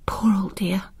 poor old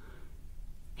dear.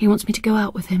 He wants me to go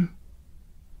out with him.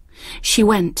 She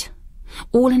went,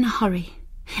 all in a hurry,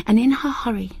 and in her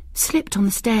hurry slipped on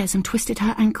the stairs and twisted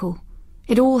her ankle.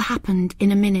 It all happened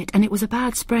in a minute, and it was a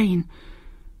bad sprain.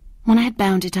 When I had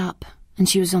bound it up, and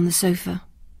she was on the sofa,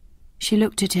 she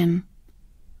looked at him,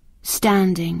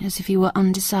 standing as if he were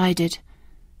undecided,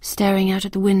 staring out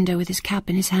at the window with his cap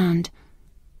in his hand,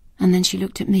 and then she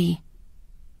looked at me.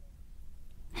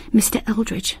 "Mr.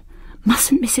 Eldridge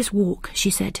mustn't miss his walk," she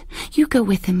said. "You go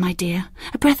with him, my dear.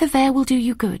 A breath of air will do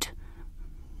you good."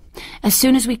 As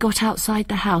soon as we got outside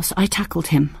the house, I tackled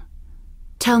him.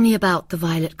 "Tell me about the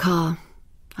violet car,"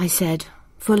 I said,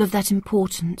 full of that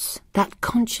importance, that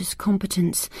conscious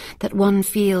competence that one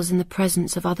feels in the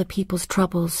presence of other people's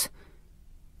troubles.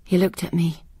 He looked at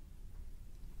me.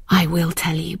 "I will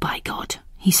tell you, by God,"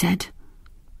 he said.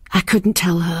 "I couldn't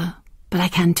tell her, but I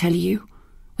can tell you,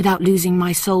 without losing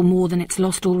my soul more than it's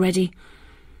lost already.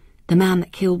 The man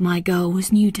that killed my girl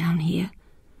was new down here,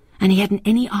 and he hadn't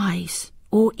any eyes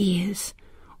or ears,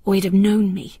 or he'd have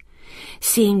known me,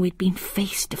 seeing we'd been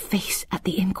face to face at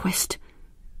the inquest.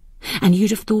 And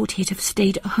you'd have thought he'd have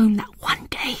stayed at home that one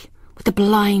day, with the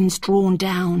blinds drawn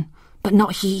down, but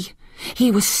not he. He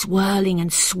was swirling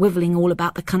and swivelling all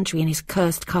about the country in his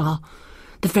cursed car,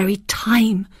 the very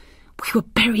time we were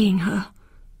burying her.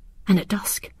 And at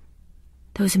dusk,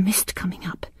 there was a mist coming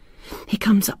up. He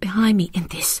comes up behind me in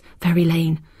this very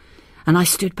lane, and I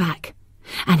stood back,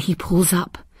 and he pulls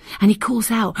up, and he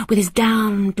calls out with his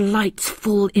damned lights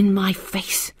full in my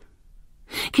face.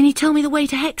 'Can you tell me the way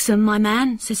to Hexham, my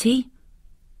man?' says he.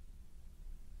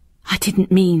 I didn't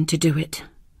mean to do it,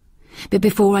 but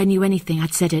before I knew anything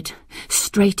I'd said it.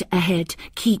 Straight ahead,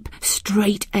 keep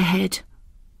straight ahead.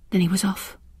 Then he was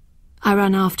off. I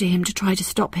ran after him to try to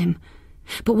stop him,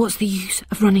 but what's the use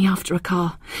of running after a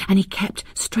car? And he kept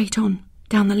straight on,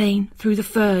 down the lane, through the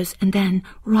firs, and then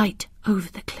right over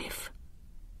the cliff.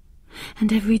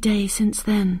 And every day since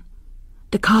then,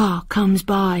 the car comes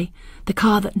by, the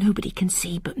car that nobody can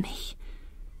see but me,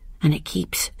 and it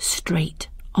keeps straight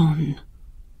on.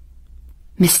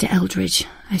 "Mr. Eldridge,"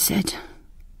 I said,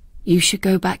 "you should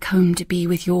go back home to be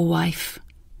with your wife.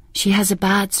 She has a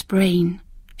bad sprain.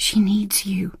 She needs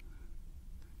you."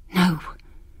 "No,"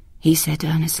 he said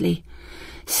earnestly.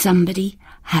 "Somebody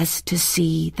has to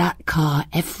see that car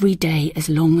every day as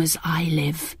long as I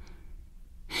live.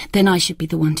 Then I should be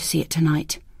the one to see it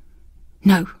tonight."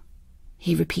 "No,"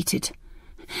 he repeated.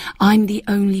 "I'm the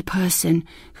only person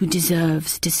who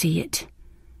deserves to see it."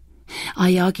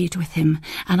 I argued with him,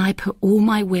 and I put all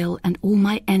my will and all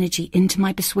my energy into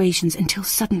my persuasions until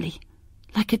suddenly,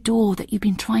 like a door that you've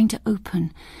been trying to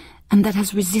open and that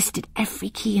has resisted every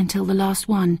key until the last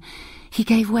one, he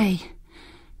gave way.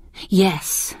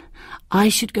 Yes, I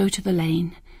should go to the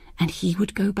lane, and he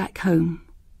would go back home.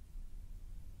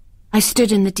 I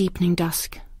stood in the deepening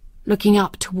dusk, looking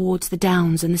up towards the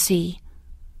downs and the sea.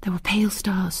 There were pale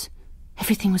stars.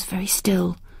 Everything was very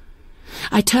still.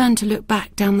 I turned to look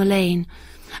back down the lane,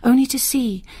 only to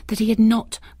see that he had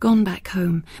not gone back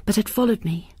home, but had followed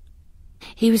me.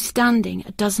 He was standing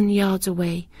a dozen yards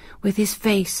away, with his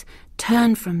face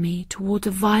turned from me toward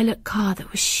a violet car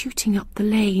that was shooting up the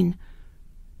lane.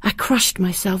 I crushed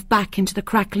myself back into the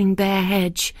crackling bare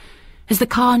hedge. As the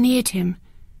car neared him,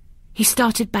 he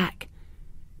started back.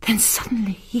 Then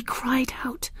suddenly he cried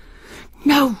out,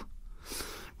 "No!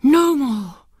 No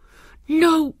more!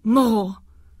 No more!"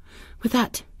 With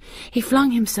that, he flung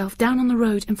himself down on the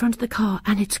road in front of the car,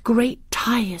 and its great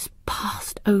tyres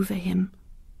passed over him.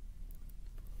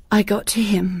 I got to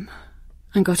him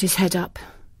and got his head up.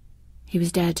 He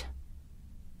was dead.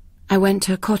 I went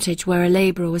to a cottage where a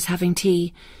labourer was having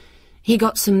tea. He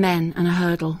got some men and a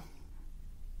hurdle.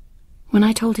 When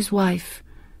I told his wife,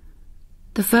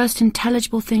 the first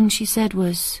intelligible thing she said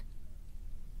was,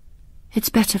 "It's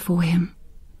better for him.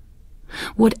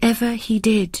 Whatever he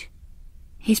did,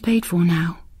 he's paid for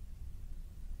now."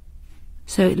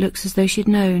 So it looks as though she'd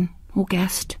known, or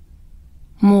guessed,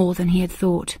 more than he had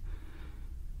thought.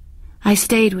 I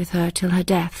stayed with her till her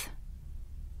death.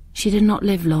 She did not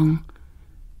live long.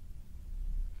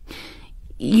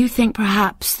 You think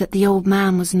perhaps that the old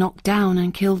man was knocked down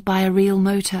and killed by a real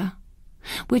motor,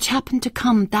 which happened to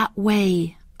come that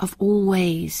way of all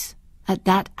ways, at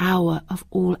that hour of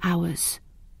all hours,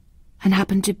 and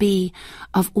happened to be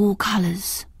of all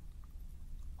colours.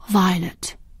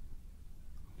 Violet.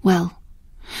 Well,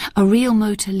 a real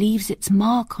motor leaves its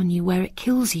mark on you where it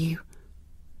kills you.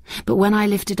 But when I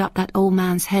lifted up that old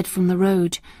man's head from the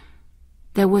road,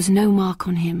 there was no mark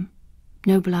on him,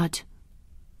 no blood,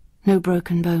 no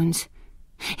broken bones.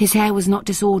 His hair was not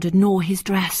disordered, nor his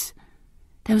dress.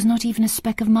 There was not even a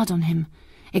speck of mud on him,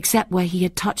 except where he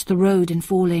had touched the road in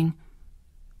falling.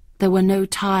 There were no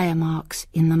tyre marks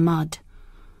in the mud.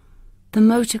 The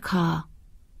motor car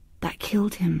that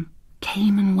killed him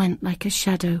came and went like a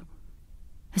shadow.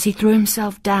 As he threw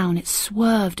himself down, it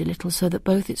swerved a little so that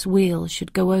both its wheels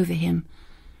should go over him.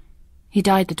 He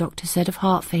died, the doctor said, of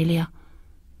heart failure.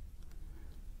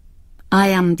 I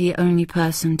am the only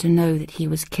person to know that he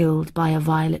was killed by a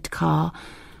violet car,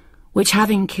 which,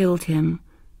 having killed him,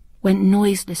 went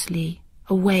noiselessly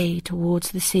away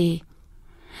towards the sea.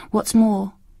 What's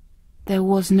more, there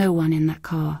was no one in that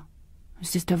car. It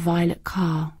was just a violet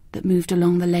car that moved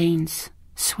along the lanes,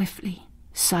 swiftly,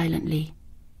 silently,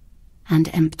 and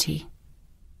empty.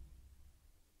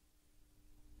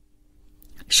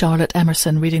 Charlotte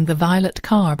Emerson reading The Violet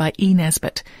Car by E.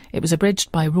 Nesbit. It was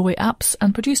abridged by Roy Apps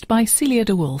and produced by Celia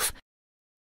de Wolfe.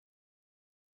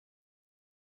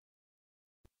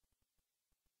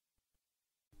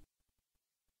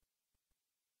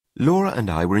 Laura and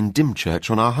I were in Dymchurch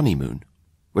on our honeymoon,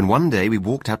 when one day we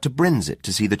walked out to Brenzett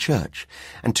to see the church,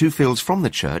 and 2 fields from the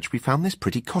church we found this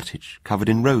pretty cottage covered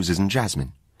in roses and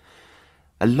jasmine.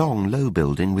 A long, low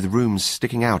building with rooms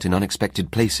sticking out in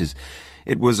unexpected places.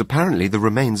 It was apparently the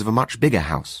remains of a much bigger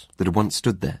house that had once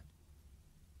stood there.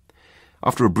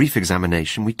 After a brief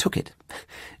examination, we took it.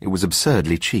 It was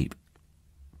absurdly cheap.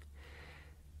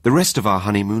 The rest of our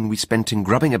honeymoon we spent in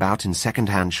grubbing about in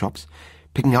second-hand shops,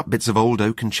 picking up bits of old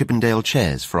oak and Chippendale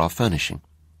chairs for our furnishing.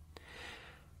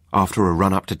 After a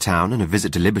run up to town and a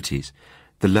visit to Liberty's,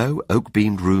 the low,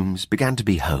 oak-beamed rooms began to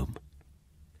be home.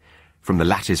 From the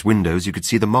lattice windows you could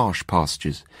see the marsh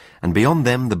pastures, and beyond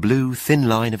them the blue, thin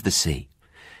line of the sea.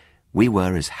 We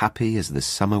were as happy as the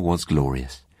summer was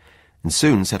glorious, and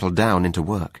soon settled down into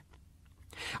work.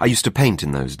 I used to paint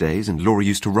in those days, and Laura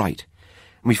used to write,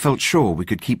 and we felt sure we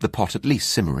could keep the pot at least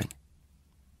simmering.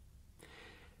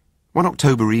 One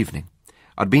October evening,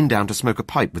 I'd been down to smoke a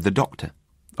pipe with the doctor,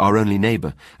 our only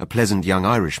neighbour, a pleasant young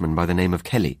Irishman by the name of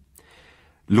Kelly.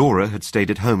 Laura had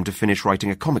stayed at home to finish writing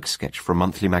a comic sketch for a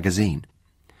monthly magazine.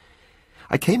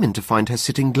 I came in to find her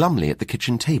sitting glumly at the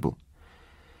kitchen table.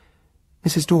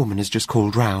 "Mrs. Dorman has just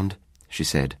called round," she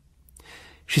said.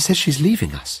 "She says she's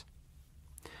leaving us."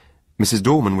 Mrs.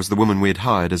 Dorman was the woman we had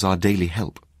hired as our daily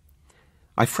help.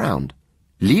 I frowned.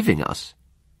 "Leaving us?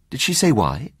 Did she say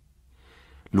why?"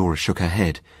 Laura shook her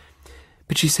head.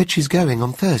 "But she said she's going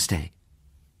on Thursday."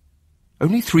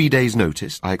 "Only 3 days'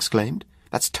 notice?" I exclaimed.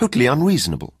 "That's totally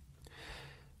unreasonable."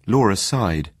 Laura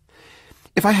sighed.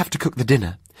 "If I have to cook the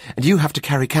dinner, and you have to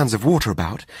carry cans of water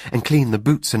about, and clean the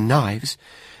boots and knives,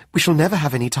 we shall never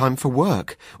have any time for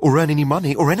work, or earn any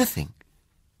money, or anything."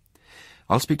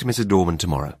 "I'll speak to Mrs. Dorman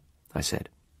tomorrow," I said.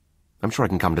 "I'm sure I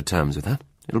can come to terms with her.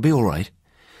 It'll be all right.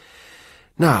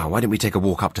 Now, why don't we take a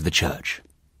walk up to the church?"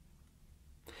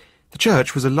 The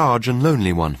church was a large and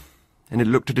lonely one, and it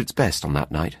looked at its best on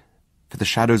that night, for the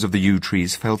shadows of the yew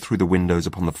trees fell through the windows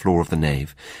upon the floor of the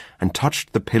nave, and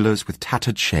touched the pillars with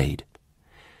tattered shade.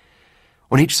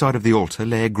 On each side of the altar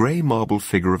lay a grey marble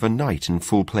figure of a knight in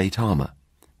full plate armour,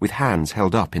 with hands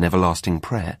held up in everlasting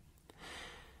prayer.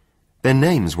 Their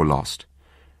names were lost,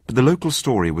 but the local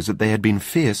story was that they had been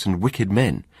fierce and wicked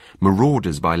men,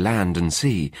 marauders by land and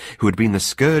sea, who had been the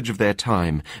scourge of their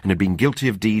time and had been guilty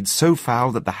of deeds so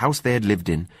foul that the house they had lived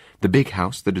in, the big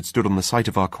house that had stood on the site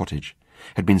of our cottage,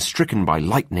 had been stricken by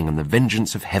lightning and the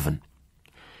vengeance of heaven.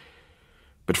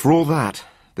 But for all that,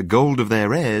 the gold of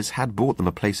their heirs had bought them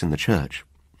a place in the church.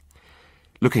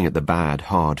 Looking at the bad,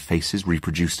 hard faces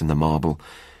reproduced in the marble,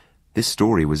 this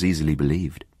story was easily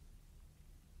believed.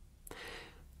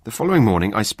 The following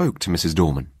morning I spoke to Mrs.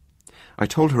 Dorman. I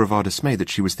told her of our dismay that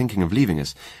she was thinking of leaving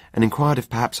us, and inquired if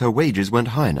perhaps her wages weren't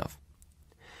high enough.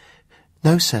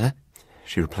 "No, sir,"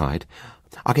 she replied.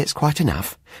 "I gets quite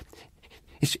enough.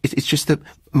 It's just that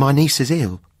my niece is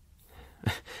ill."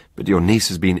 "But your niece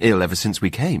has been ill ever since we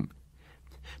came."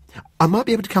 "I might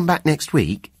be able to come back next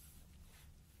week."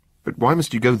 "But why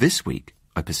must you go this week?"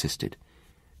 I persisted.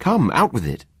 "Come, out with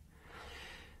it."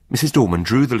 Mrs. Dorman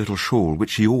drew the little shawl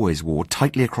which she always wore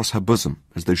tightly across her bosom,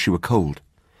 as though she were cold.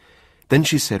 Then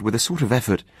she said with a sort of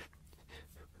effort,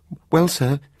 Well,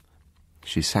 sir,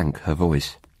 she sank her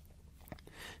voice.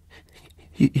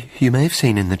 You may have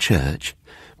seen in the church,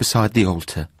 beside the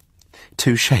altar,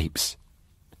 2 shapes.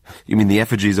 You mean the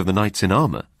effigies of the knights in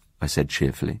armour? I said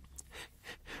cheerfully.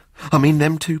 I mean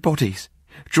them 2 bodies,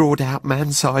 drawed out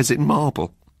man-size in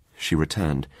marble, she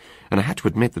returned, and I had to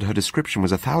admit that her description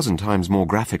was 1,000 times more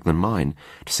graphic than mine,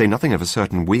 to say nothing of a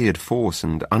certain weird force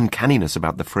and uncanniness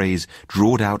about the phrase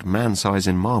drawed out man-size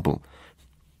in marble.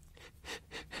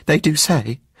 They do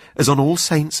say, as on All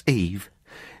Saints' Eve,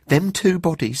 them 2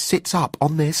 bodies sits up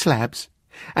on their slabs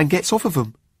and gets off of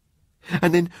 'em,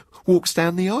 and then walks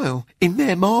down the aisle in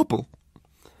their marble.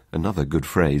 Another good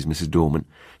phrase, Mrs. Dorman.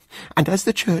 And as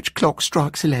the church clock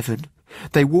strikes 11,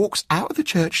 they walks out of the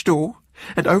church door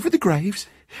and over the graves,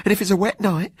 and if it's a wet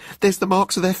night, there's the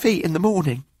marks of their feet in the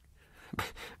morning.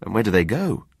 And where do they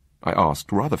go? I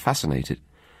asked, rather fascinated.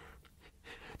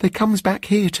 They comes back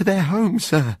here to their home,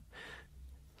 sir.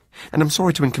 And I'm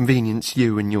sorry to inconvenience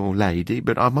you and your lady,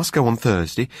 but I must go on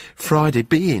Thursday, Friday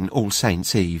being All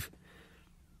Saints' Eve.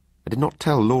 I did not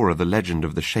tell Laura the legend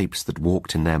of the shapes that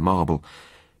walked in their marble,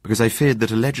 because I feared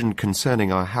that a legend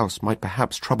concerning our house might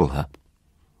perhaps trouble her.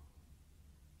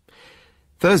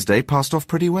 Thursday passed off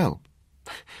pretty well.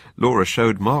 Laura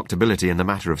showed marked ability in the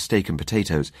matter of steak and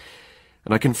potatoes,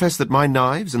 and I confess that my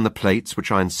knives and the plates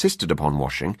which I insisted upon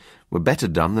washing were better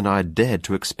done than I had dared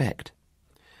to expect.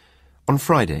 On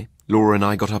Friday, Laura and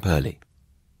I got up early.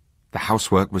 The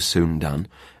housework was soon done,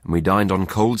 and we dined on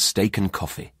cold steak and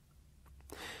coffee.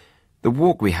 The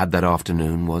walk we had that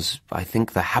afternoon was, I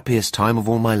think, the happiest time of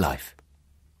all my life.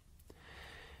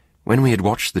 When we had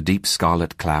watched the deep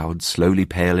scarlet clouds slowly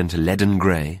pale into leaden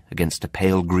grey against a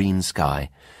pale green sky,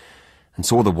 and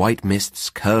saw the white mists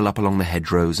curl up along the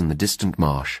hedgerows in the distant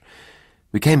marsh,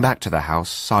 we came back to the house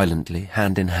silently,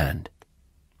 hand in hand.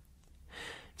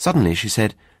 Suddenly she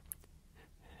said,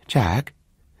 "Jack,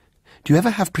 do you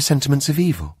ever have presentiments of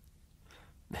evil?"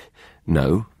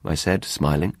 "No," I said,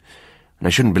 smiling, "and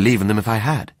I shouldn't believe in them if I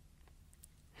had."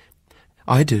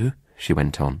 "I do," she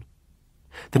went on.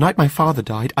 "The night my father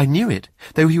died, I knew it,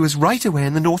 though he was right away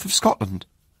in the north of Scotland."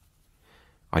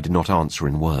 I did not answer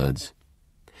in words.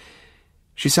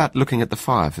 She sat looking at the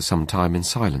fire for some time in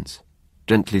silence,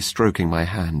 gently stroking my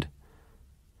hand.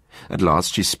 At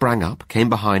last she sprang up, came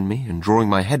behind me, and drawing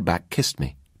my head back, kissed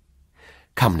me.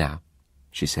 "Come now,"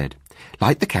 she said,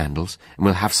 "light the candles, and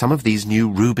we'll have some of these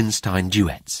new Rubinstein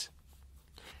duets."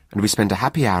 And we spent a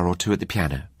happy hour or 2 at the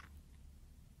piano.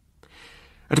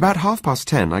 At about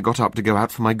 10:30, I got up to go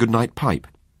out for my good-night pipe.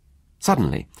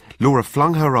 Suddenly, Laura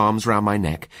flung her arms round my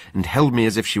neck and held me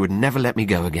as if she would never let me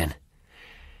go again.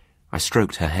 I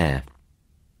stroked her hair.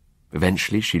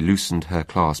 Eventually she loosened her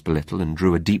clasp a little and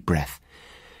drew a deep breath.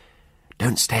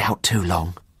 "Don't stay out too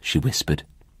long," she whispered.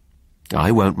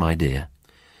 "I won't, my dear."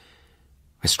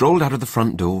 I strolled out of the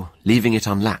front door, leaving it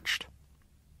unlatched.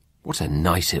 What a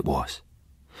night it was!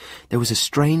 There was a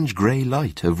strange grey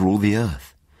light over all the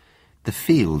earth. The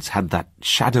fields had that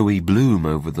shadowy bloom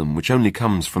over them which only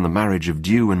comes from the marriage of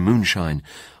dew and moonshine,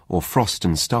 or frost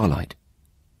and starlight.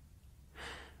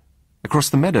 Across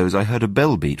the meadows I heard a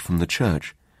bell beat from the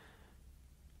church.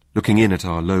 Looking in at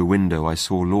our low window, I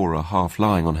saw Laura half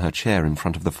lying on her chair in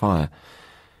front of the fire.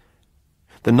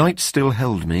 The night still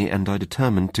held me, and I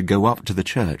determined to go up to the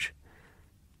church.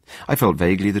 I felt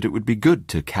vaguely that it would be good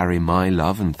to carry my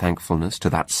love and thankfulness to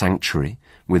that sanctuary,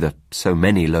 whither so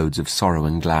many loads of sorrow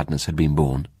and gladness had been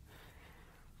borne.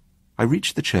 I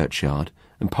reached the churchyard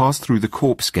and passed through the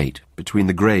corpse gate between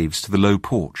the graves to the low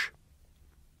porch.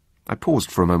 I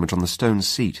paused for a moment on the stone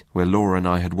seat where Laura and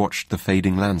I had watched the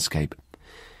fading landscape.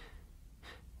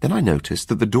 Then I noticed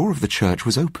that the door of the church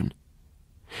was open,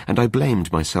 and I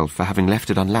blamed myself for having left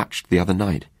it unlatched the other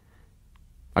night.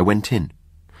 I went in.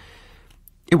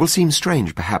 It will seem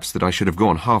strange, perhaps, that I should have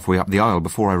gone halfway up the aisle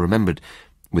before I remembered,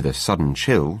 with a sudden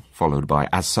chill, followed by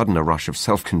as sudden a rush of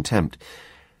self-contempt,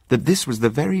 that this was the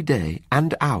very day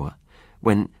and hour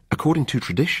when, according to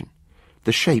tradition,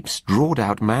 the shapes, drawed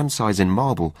out man-size in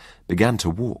marble, began to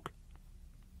walk.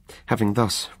 Having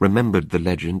thus remembered the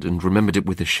legend, and remembered it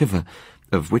with a shiver,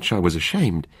 of which I was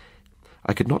ashamed,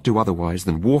 I could not do otherwise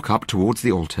than walk up towards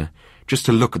the altar, just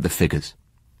to look at the figures,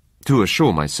 to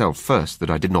assure myself first that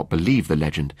I did not believe the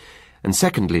legend, and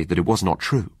secondly that it was not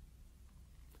true.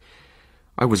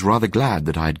 I was rather glad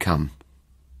that I had come.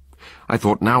 I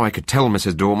thought now I could tell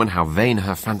Mrs. Dorman how vain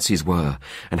her fancies were,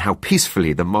 and how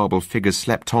peacefully the marble figures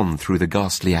slept on through the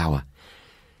ghastly hour.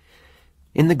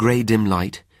 In the grey dim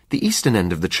light, the eastern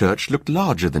end of the church looked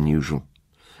larger than usual,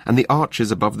 and the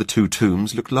arches above the 2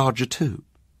 tombs looked larger too.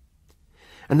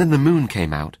 And then the moon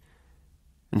came out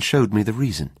and showed me the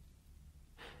reason.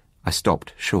 I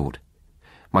stopped short.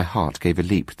 My heart gave a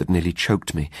leap that nearly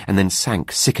choked me, and then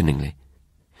sank sickeningly.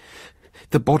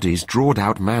 The bodies,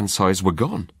 drawed-out man-size, were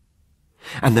gone,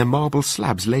 and their marble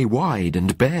slabs lay wide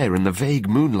and bare in the vague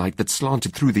moonlight that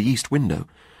slanted through the east window.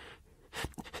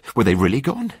 Were they really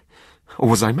gone? Or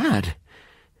was I mad?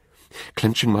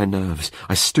 Clenching my nerves,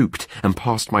 I stooped and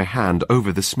passed my hand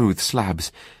over the smooth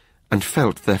slabs, and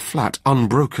felt their flat,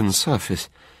 unbroken surface.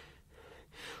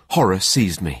 Horror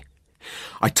seized me.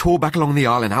 I tore back along the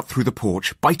aisle and out through the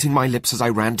porch, biting my lips as I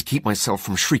ran to keep myself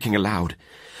from shrieking aloud.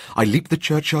 I leaped the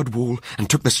churchyard wall and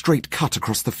took the straight cut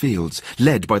across the fields,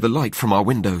 led by the light from our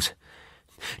windows.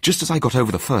 Just as I got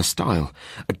over the first stile,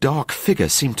 a dark figure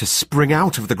seemed to spring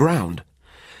out of the ground.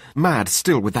 Mad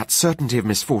still with that certainty of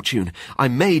misfortune, I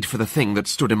made for the thing that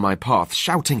stood in my path,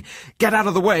 shouting, "Get out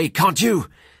of the way, can't you?"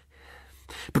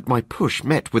 But my push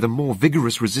met with a more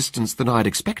vigorous resistance than I had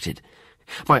expected.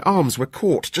 My arms were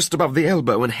caught just above the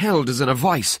elbow and held as in a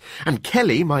vice, and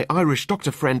Kelly, my Irish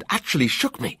doctor friend, actually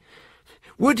shook me.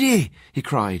 "Would ye?" he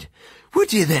cried.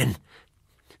 "Would ye, then?"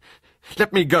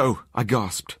 "Let me go," I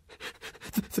gasped.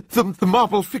 The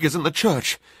marble figures in the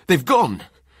church, they've gone."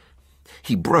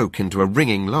 He broke into a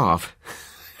ringing laugh.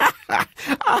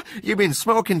 "You've been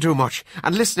smoking too much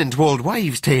and listening to old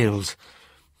wives' tales.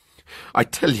 I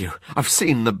tell you, I've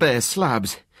seen the bare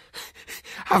slabs."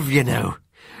 "Have you now?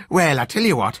 Well, I tell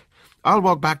you what, I'll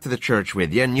walk back to the church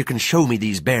with you and you can show me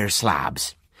these bare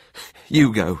slabs."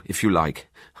 "You go, if you like,"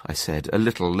 I said, a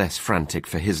little less frantic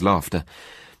for his laughter.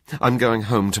 "I'm going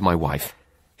home to my wife."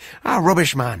 "Ah,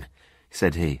 rubbish, man,"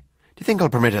 said he. "Do you think I'll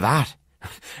permit of that?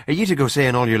 Are you to go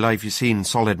saying all your life you've seen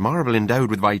solid marble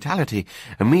endowed with vitality,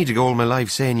 and me to go all my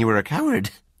life saying you were a coward?"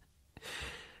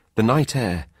 The night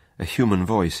air, a human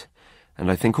voice, and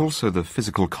I think also the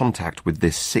physical contact with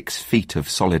this 6 feet of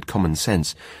solid common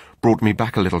sense brought me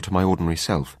back a little to my ordinary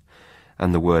self,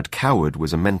 and the word coward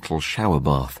was a mental shower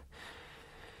bath.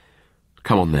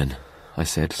 "Come on then," I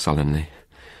said sullenly.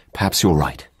 "Perhaps you're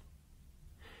right."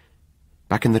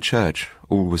 Back in the church,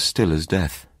 all was still as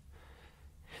death.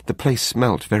 The place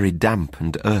smelt very damp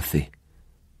and earthy.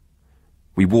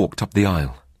 We walked up the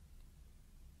aisle.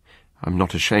 I'm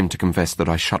not ashamed to confess that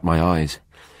I shut my eyes.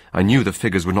 I knew the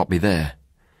figures would not be there.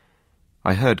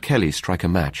 I heard Kelly strike a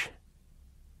match.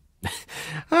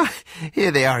 "Here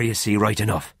they are, you see, right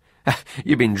enough.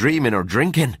 You've been dreaming or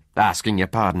drinking, asking your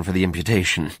pardon for the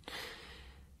imputation."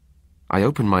 I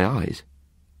opened my eyes.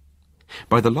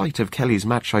 By the light of Kelly's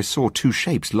match I saw 2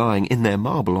 shapes lying in their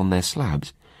marble on their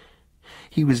slabs.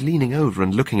 He was leaning over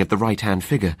and looking at the right-hand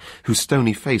figure, whose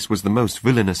stony face was the most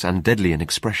villainous and deadly in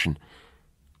expression.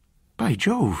 "By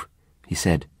Jove," he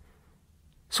said,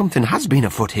 "something has been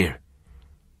afoot here.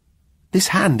 This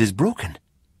hand is broken."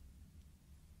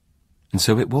 And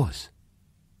so it was.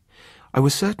 I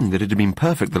was certain that it had been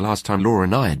perfect the last time Laura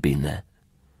and I had been there.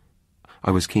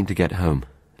 I was keen to get home,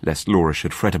 lest Laura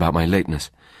should fret about my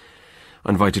lateness.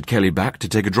 I invited Kelly back to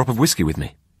take a drop of whiskey with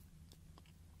me.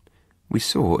 We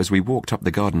saw, as we walked up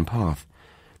the garden path,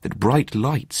 that bright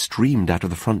light streamed out of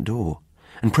the front door,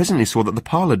 and presently saw that the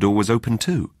parlour door was open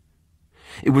too.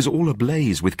 It was all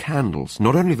ablaze with candles,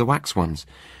 not only the wax ones,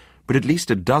 but at least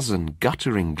a dozen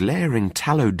guttering, glaring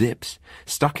tallow dips,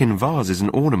 stuck in vases and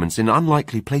ornaments in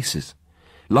unlikely places.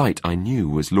 Light, I knew,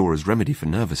 was Laura's remedy for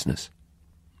nervousness.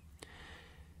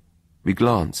 We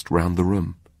glanced round the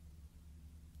room.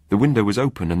 The window was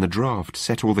open, and the draught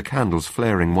set all the candles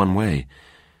flaring one way.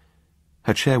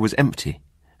 Her chair was empty,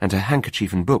 and her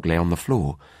handkerchief and book lay on the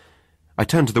floor. I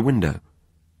turned to the window.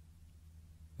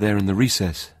 There in the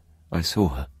recess, I saw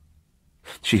her.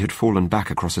 She had fallen back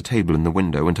across a table in the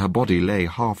window, and her body lay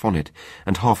half on it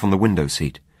and half on the window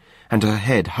seat, and her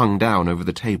head hung down over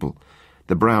the table,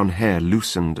 the brown hair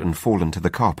loosened and fallen to the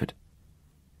carpet.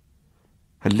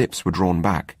 Her lips were drawn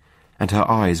back, and her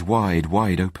eyes wide,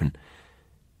 wide open.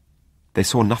 They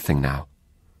saw nothing now.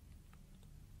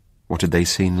 What had they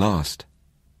seen last?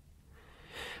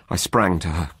 I sprang to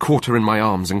her, caught her in my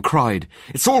arms, and cried,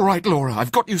 "It's all right, Laura,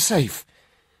 I've got you safe."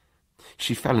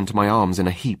 She fell into my arms in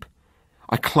a heap.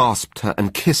 I clasped her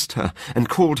and kissed her and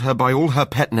called her by all her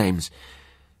pet names.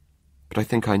 But I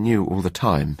think I knew all the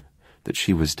time that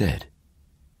she was dead.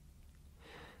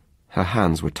 Her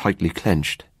hands were tightly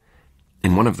clenched.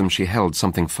 In one of them she held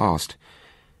something fast.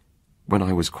 When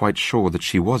I was quite sure that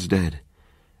she was dead,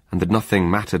 and that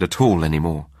nothing mattered at all any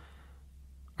more,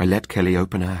 I let Kelly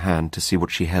open her hand to see what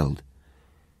she held.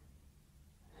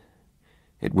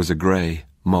 It was a grey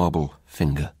marble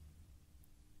finger.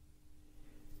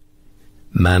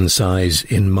 Man-Size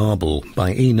in Marble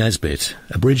by E. Nesbit,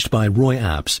 abridged by Roy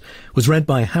Apps, was read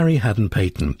by Harry Haddon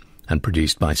Payton and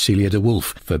produced by Celia de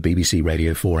Wolfe for BBC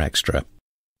Radio 4 Extra.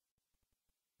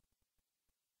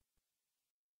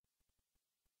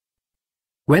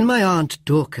 When my Aunt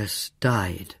Dorcas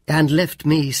died and left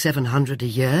me 700 a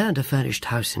year and a furnished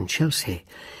house in Chelsea,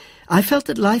 I felt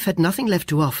that life had nothing left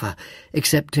to offer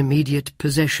except immediate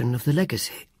possession of the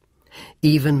legacy.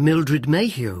 Even Mildred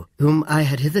Mayhew, whom I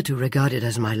had hitherto regarded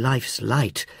as my life's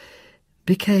light,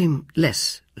 became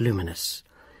less luminous.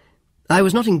 I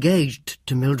was not engaged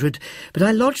to Mildred, but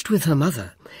I lodged with her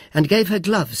mother and gave her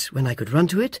gloves when I could run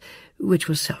to it, which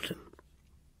was seldom.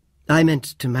 I meant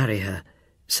to marry her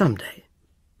some day.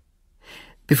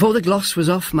 Before the gloss was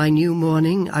off my new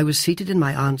mourning, I was seated in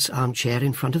my aunt's armchair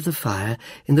in front of the fire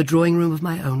in the drawing-room of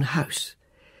my own house.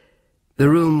 The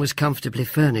room was comfortably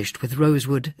furnished with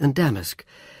rosewood and damask.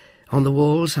 On the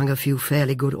walls hung a few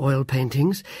fairly good oil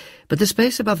paintings, but the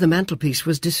space above the mantelpiece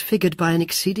was disfigured by an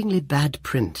exceedingly bad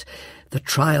print, The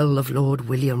Trial of Lord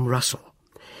William Russell.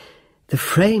 The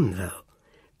frame, though,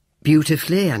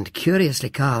 beautifully and curiously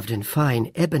carved in fine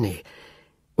ebony,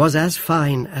 was as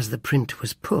fine as the print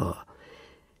was poor.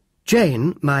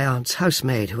 Jane, my aunt's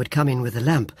housemaid, who had come in with the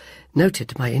lamp,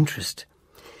 noted my interest.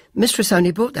 "Mistress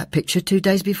only bought that picture 2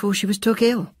 days before she was took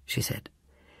ill," she said.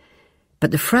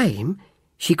 "But the frame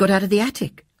she got out of the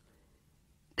attic.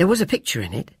 There was a picture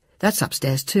in it. That's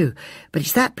upstairs too, but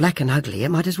it's that black and ugly it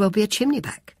might as well be a chimney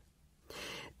back."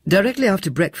 Directly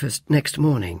after breakfast next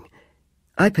morning,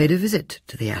 I paid a visit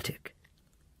to the attic.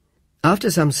 After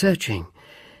some searching,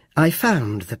 I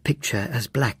found the picture as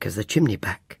black as the chimney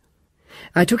back.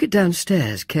 I took it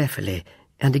downstairs carefully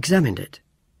and examined it.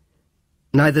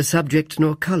 Neither subject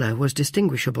nor colour was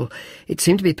distinguishable. It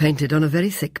seemed to be painted on a very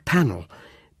thick panel,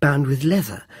 bound with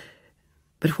leather.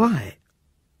 But why?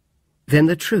 Then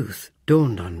the truth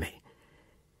dawned on me.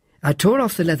 I tore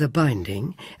off the leather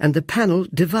binding, and the panel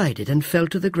divided and fell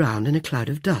to the ground in a cloud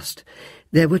of dust.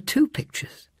 There were 2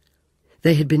 pictures.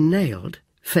 They had been nailed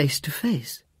face to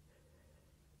face.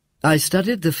 I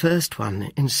studied the first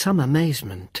one in some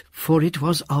amazement, for it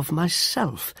was of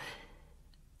myself.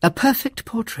 A perfect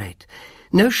portrait,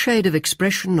 no shade of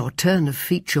expression or turn of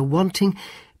feature wanting,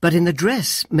 but in the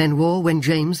dress men wore when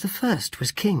James I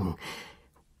was king.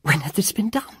 When had this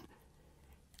been done?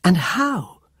 And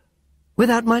how?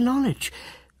 Without my knowledge?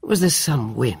 Was this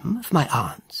some whim of my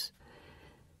aunt's?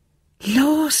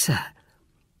 "Law, sir!"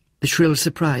 The shrill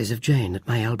surprise of Jane at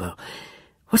my elbow.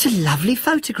 "What a lovely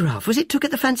photograph! Was it took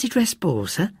at the fancy dress ball,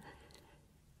 sir?"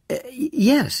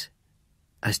 Yes,"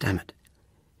 I stammered.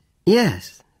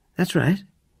 "Yes, that's right."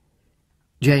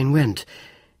 Jane went,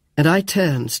 and I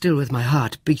turned, still with my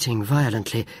heart beating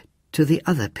violently, to the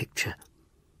other picture.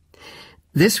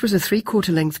 This was a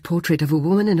 3/4-length portrait of a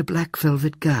woman in a black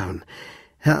velvet gown.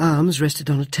 Her arms rested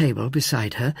on a table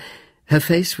beside her, her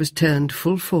face was turned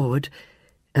full forward,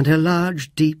 and her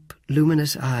large, deep,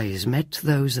 luminous eyes met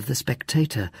those of the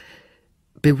spectator,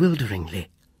 bewilderingly.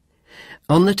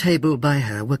 On the table by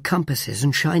her were compasses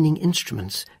and shining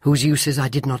instruments, whose uses I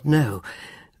did not know,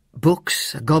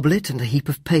 books, a goblet, and a heap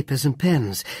of papers and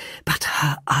pens. But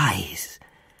her eyes!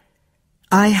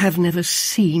 I have never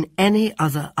seen any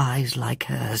other eyes like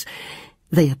hers.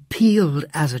 They appealed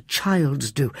as a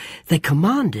child's do. They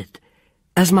commanded,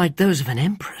 as might those of an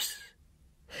empress.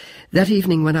 That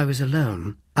evening when I was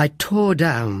alone, I tore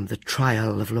down The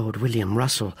Trial of Lord William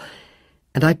Russell,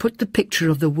 and I put the picture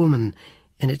of the woman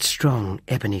in its strong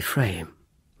ebony frame.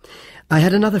 I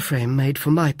had another frame made for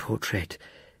my portrait,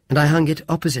 and I hung it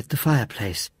opposite the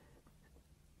fireplace.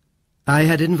 I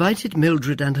had invited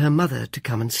Mildred and her mother to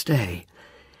come and stay,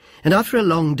 and after a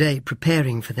long day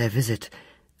preparing for their visit,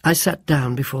 I sat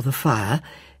down before the fire,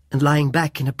 and lying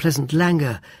back in a pleasant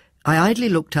languor, I idly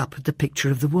looked up at the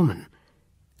picture of the woman.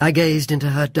 I gazed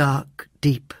into her dark,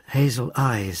 deep hazel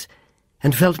eyes,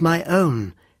 and felt my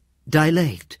own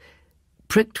dilate,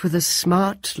 pricked with a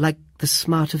smart like the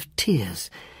smart of tears.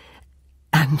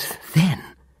 And then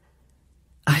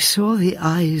I saw the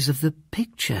eyes of the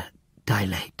picture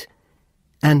dilate,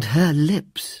 and her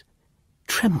lips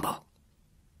tremble.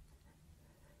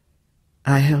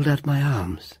 I held out my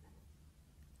arms.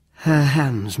 Her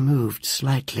hands moved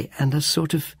slightly, and a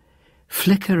sort of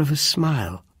flicker of a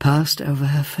smile passed over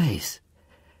her face.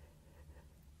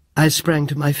 I sprang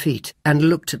to my feet and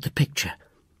looked at the picture.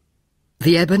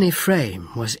 The ebony frame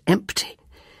was empty.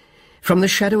 From the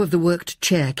shadow of the worked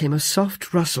chair came a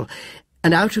soft rustle,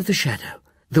 and out of the shadow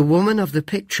the woman of the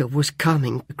picture was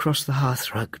coming across the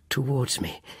hearthrug towards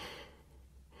me.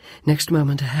 Next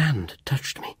moment a hand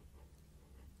touched me.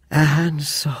 A hand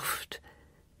soft,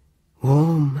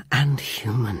 warm and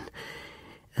human,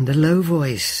 and a low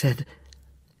voice said,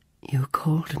 "You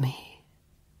called me.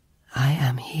 I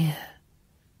am here."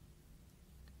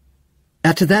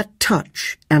 At that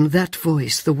touch and that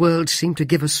voice, the world seemed to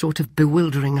give a sort of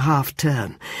bewildering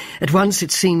half-turn. At once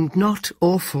it seemed not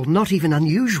awful, not even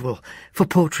unusual, for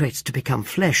portraits to become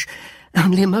flesh,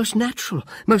 only most natural,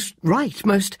 most right,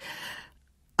 most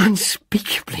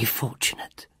unspeakably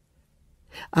fortunate.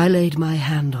 I laid my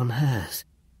hand on hers.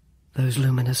 Those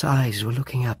luminous eyes were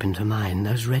looking up into mine,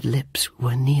 those red lips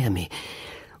were near me.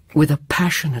 With a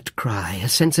passionate cry, a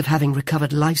sense of having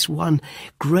recovered life's one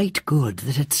great good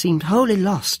that had seemed wholly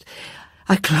lost,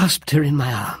 I clasped her in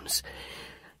my arms.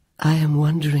 "I am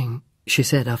wondering," she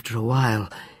said after a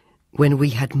while, when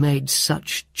we had made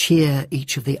such cheer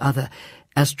each of the other,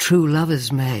 as true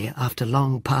lovers may after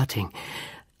long parting,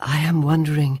 "I am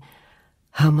wondering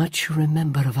how much you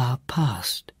remember of our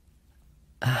past."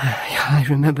 I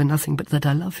remember nothing but that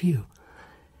I love you,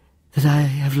 that I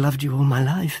have loved you all my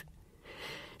life."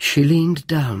 She leaned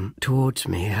down towards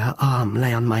me, her arm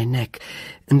lay on my neck,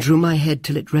 and drew my head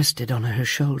till it rested on her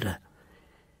shoulder.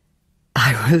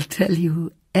 "I will tell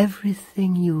you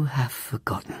everything you have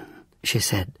forgotten," she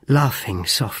said, laughing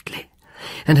softly,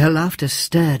 and her laughter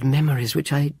stirred memories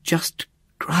which I just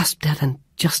grasped at and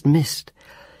just missed.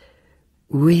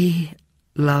 "We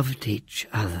loved each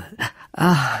other.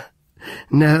 Ah,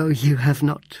 no, you have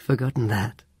not forgotten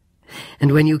that.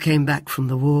 And when you came back from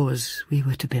the wars, we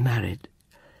were to be married.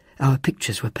 Our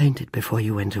pictures were painted before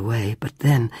you went away, but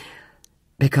then,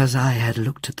 because I had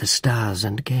looked at the stars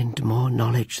and gained more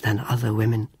knowledge than other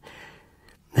women,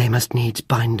 they must needs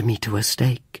bind me to a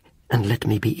stake and let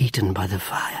me be eaten by the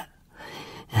fire,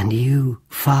 and you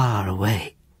far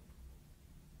away."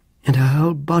 And her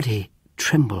whole body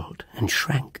trembled and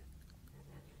shrank.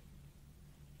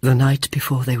 "The night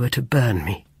before they were to burn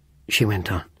me," she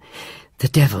went on, "the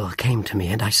devil came to me,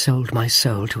 and I sold my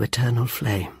soul to eternal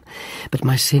flame. But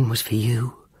my sin was for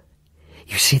you.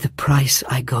 You see, the price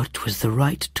I got was the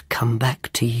right to come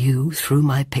back to you through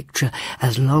my picture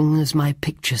as long as my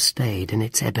picture stayed in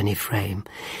its ebony frame.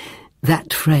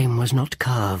 That frame was not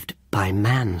carved by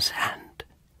man's hand.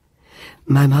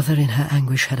 My mother in her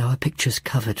anguish had our pictures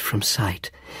covered from sight.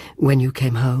 When you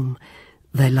came home,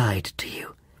 they lied to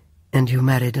you, and you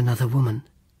married another woman.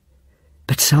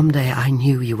 But someday I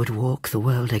knew you would walk the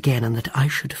world again, and that I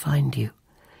should find you.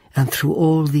 And through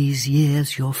all these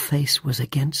years your face was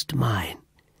against mine."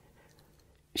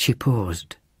 She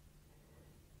paused.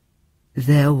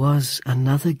 "There was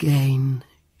another gain,"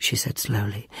 she said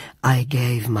slowly, "I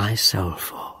gave my soul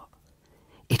for.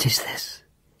 It is this.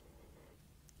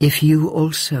 If you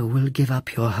also will give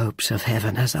up your hopes of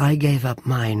heaven, as I gave up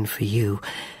mine for you,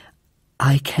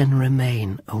 I can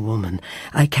remain a woman.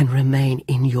 I can remain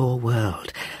in your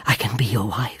world. I can be your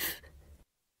wife.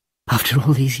 After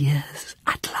all these years,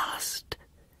 at last.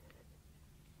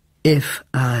 If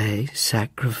I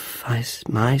sacrifice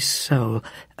my soul,"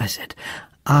 I said,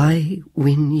 "I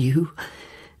win you."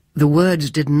 The words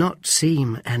did not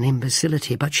seem an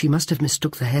imbecility, but she must have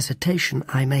mistook the hesitation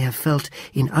I may have felt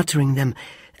in uttering them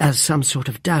as some sort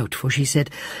of doubt, for she said,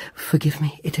 "Forgive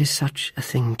me, it is such a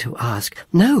thing to ask."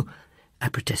 "No," I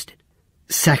protested.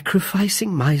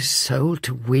 "Sacrificing my soul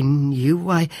to win you?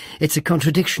 Why, it's a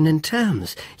contradiction in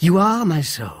terms. You are my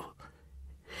soul."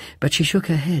 But she shook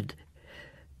her head.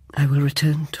 "I will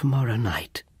return tomorrow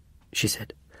night," she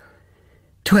said.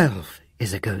 12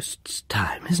 is a ghost's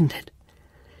time, isn't it?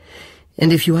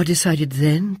 "And if you are decided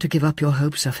then to give up your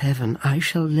hopes of heaven, I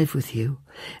shall live with you,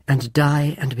 and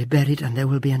die and be buried, and there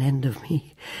will be an end of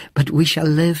me. But we shall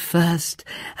live first,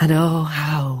 and oh,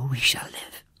 how we shall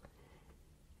live."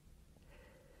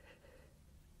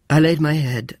 I laid my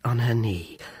head on her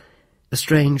knee. A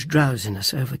strange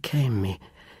drowsiness overcame me.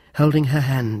 Holding her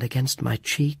hand against my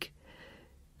cheek,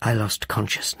 I lost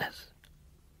consciousness.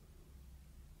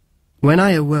 When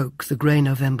I awoke, the grey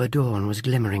November dawn was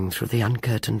glimmering through the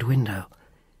uncurtained window.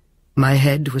 My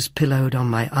head was pillowed on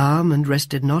my arm and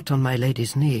rested not on my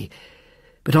lady's knee,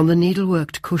 but on the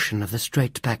needleworked cushion of the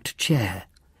straight-backed chair.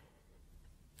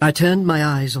 I turned my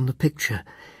eyes on the picture.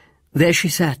 There she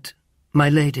sat, my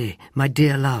lady, my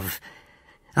dear love.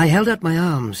 I held out my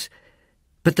arms,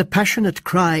 but the passionate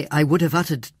cry I would have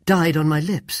uttered died on my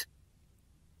lips.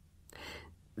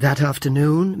 That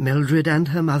afternoon, Mildred and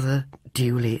her mother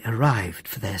duly arrived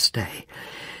for their stay.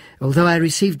 Although I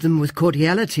received them with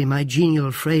cordiality, my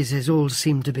genial phrases all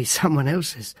seemed to be someone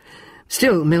else's.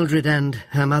 Still, Mildred and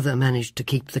her mother managed to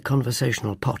keep the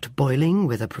conversational pot boiling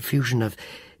with a profusion of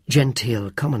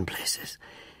genteel commonplaces,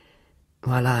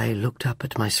 while I looked up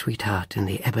at my sweetheart in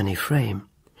the ebony frame.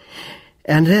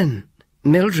 And then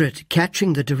Mildred,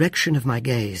 catching the direction of my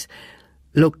gaze,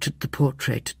 looked at the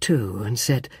portrait too and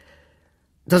said,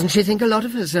 "Doesn't she think a lot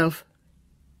of herself?"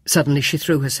 Suddenly she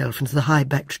threw herself into the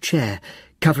high-backed chair,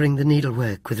 covering the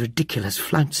needlework with ridiculous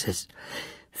flounces.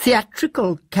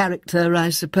 Theatrical character, I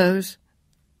suppose.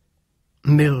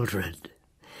 Mildred,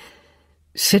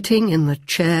 sitting in the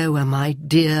chair where my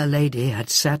dear lady had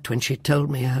sat when she told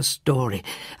me her story.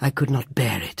 I could not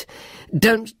bear it.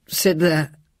 "Don't sit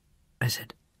there," I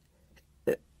said.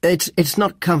 It's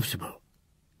not comfortable."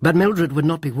 But Mildred would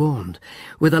not be warned.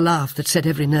 With a laugh that set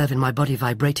every nerve in my body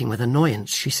vibrating with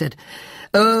annoyance, she said,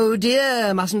 "Oh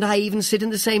dear, mustn't I even sit in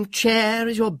the same chair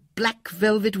as your black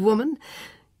velvet woman?"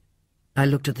 I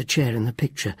looked at the chair in the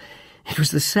picture. It was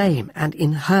the same, and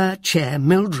in her chair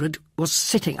Mildred was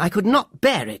sitting. I could not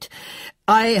bear it.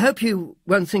 "I hope you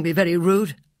won't think me very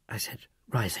rude," I said,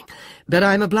 rising, "but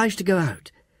I'm obliged to go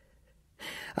out."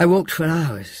 I walked for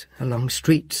hours along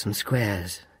streets and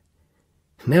squares.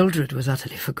 Mildred was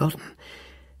utterly forgotten.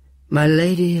 My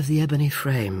lady of the ebony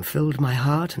frame filled my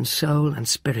heart and soul and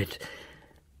spirit.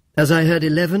 As I heard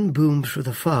 11 boom through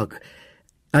the fog,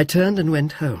 I turned and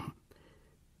went home.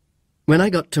 When I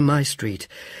got to my street,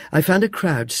 I found a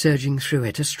crowd surging through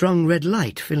it, a strong red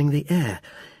light filling the air.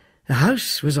 The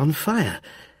house was on fire.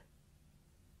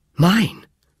 Mine!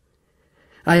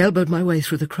 I elbowed my way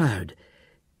through the crowd.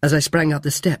 As I sprang up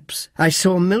the steps, I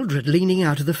saw Mildred leaning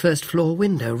out of the first-floor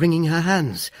window, wringing her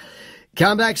hands.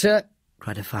 "Come back, sir,"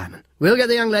 cried a fireman. "We'll get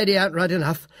the young lady out right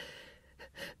enough."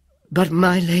 "But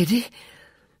my lady—"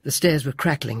 The stairs were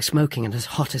crackling, smoking, and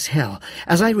as hot as hell.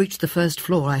 As I reached the first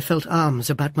floor, I felt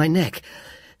arms about my neck.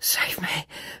 "Save me,"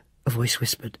 a voice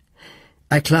whispered.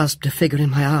 I clasped a figure in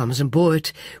my arms and bore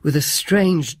it with a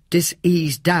strange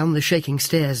dis-ease down the shaking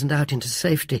stairs and out into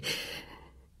safety.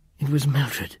 It was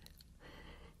Mildred.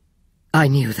 I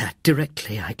knew that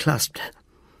directly I clasped her.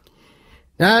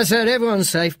 "Now, sir, everyone's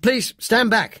safe. Please, stand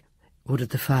back,"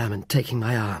 ordered the fireman, taking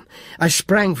my arm. I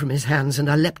sprang from his hands and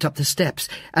I leapt up the steps.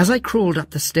 As I crawled up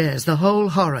the stairs, the whole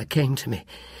horror came to me.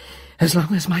 As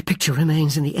long as my picture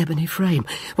remains in the ebony frame,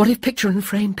 what if picture and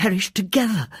frame perished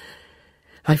together?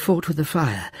 I fought with the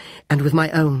fire, and with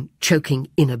my own choking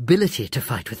inability to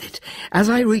fight with it. As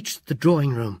I reached the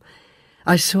drawing-room,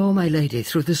 I saw my lady,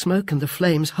 through the smoke and the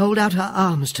flames, hold out her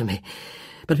arms to me.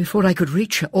 But before I could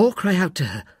reach her or cry out to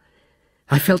her,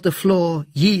 I felt the floor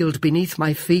yield beneath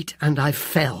my feet, and I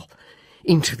fell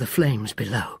into the flames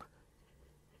below.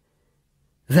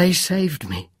 They saved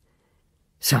me,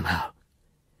 somehow.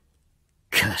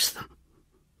 Curse them.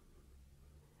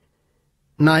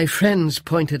 My friends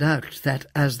pointed out that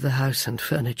as the house and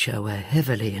furniture were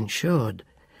heavily insured,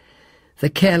 the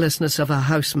carelessness of a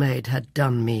housemaid had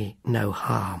done me no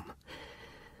harm.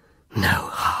 No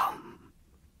harm.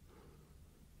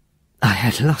 I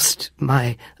had lost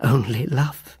my only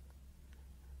love.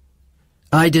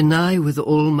 I deny with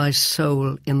all my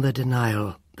soul in the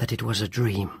denial that it was a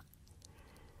dream.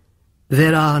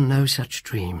 There are no such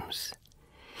dreams.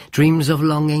 Dreams of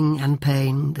longing and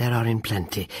pain there are in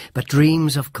plenty, but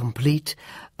dreams of complete,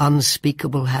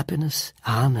 unspeakable happiness,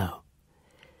 no.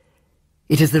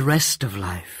 It is the rest of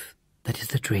life that is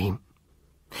the dream.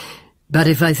 But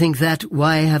if I think that,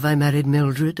 why have I married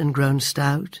Mildred and grown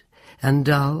stout and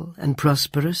dull and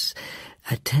prosperous?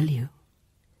 I tell you,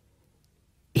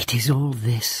 it is all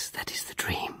this that is the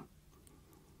dream.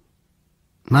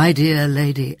 My dear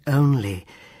lady only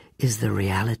is the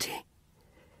reality.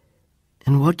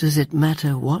 And what does it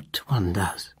matter what one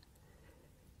does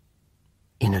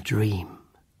in a dream?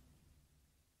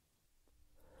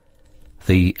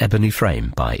 The Ebony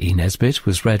Frame by E. Nesbit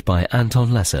was read by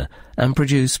Anton Lesser and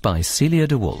produced by Celia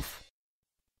de Wolf.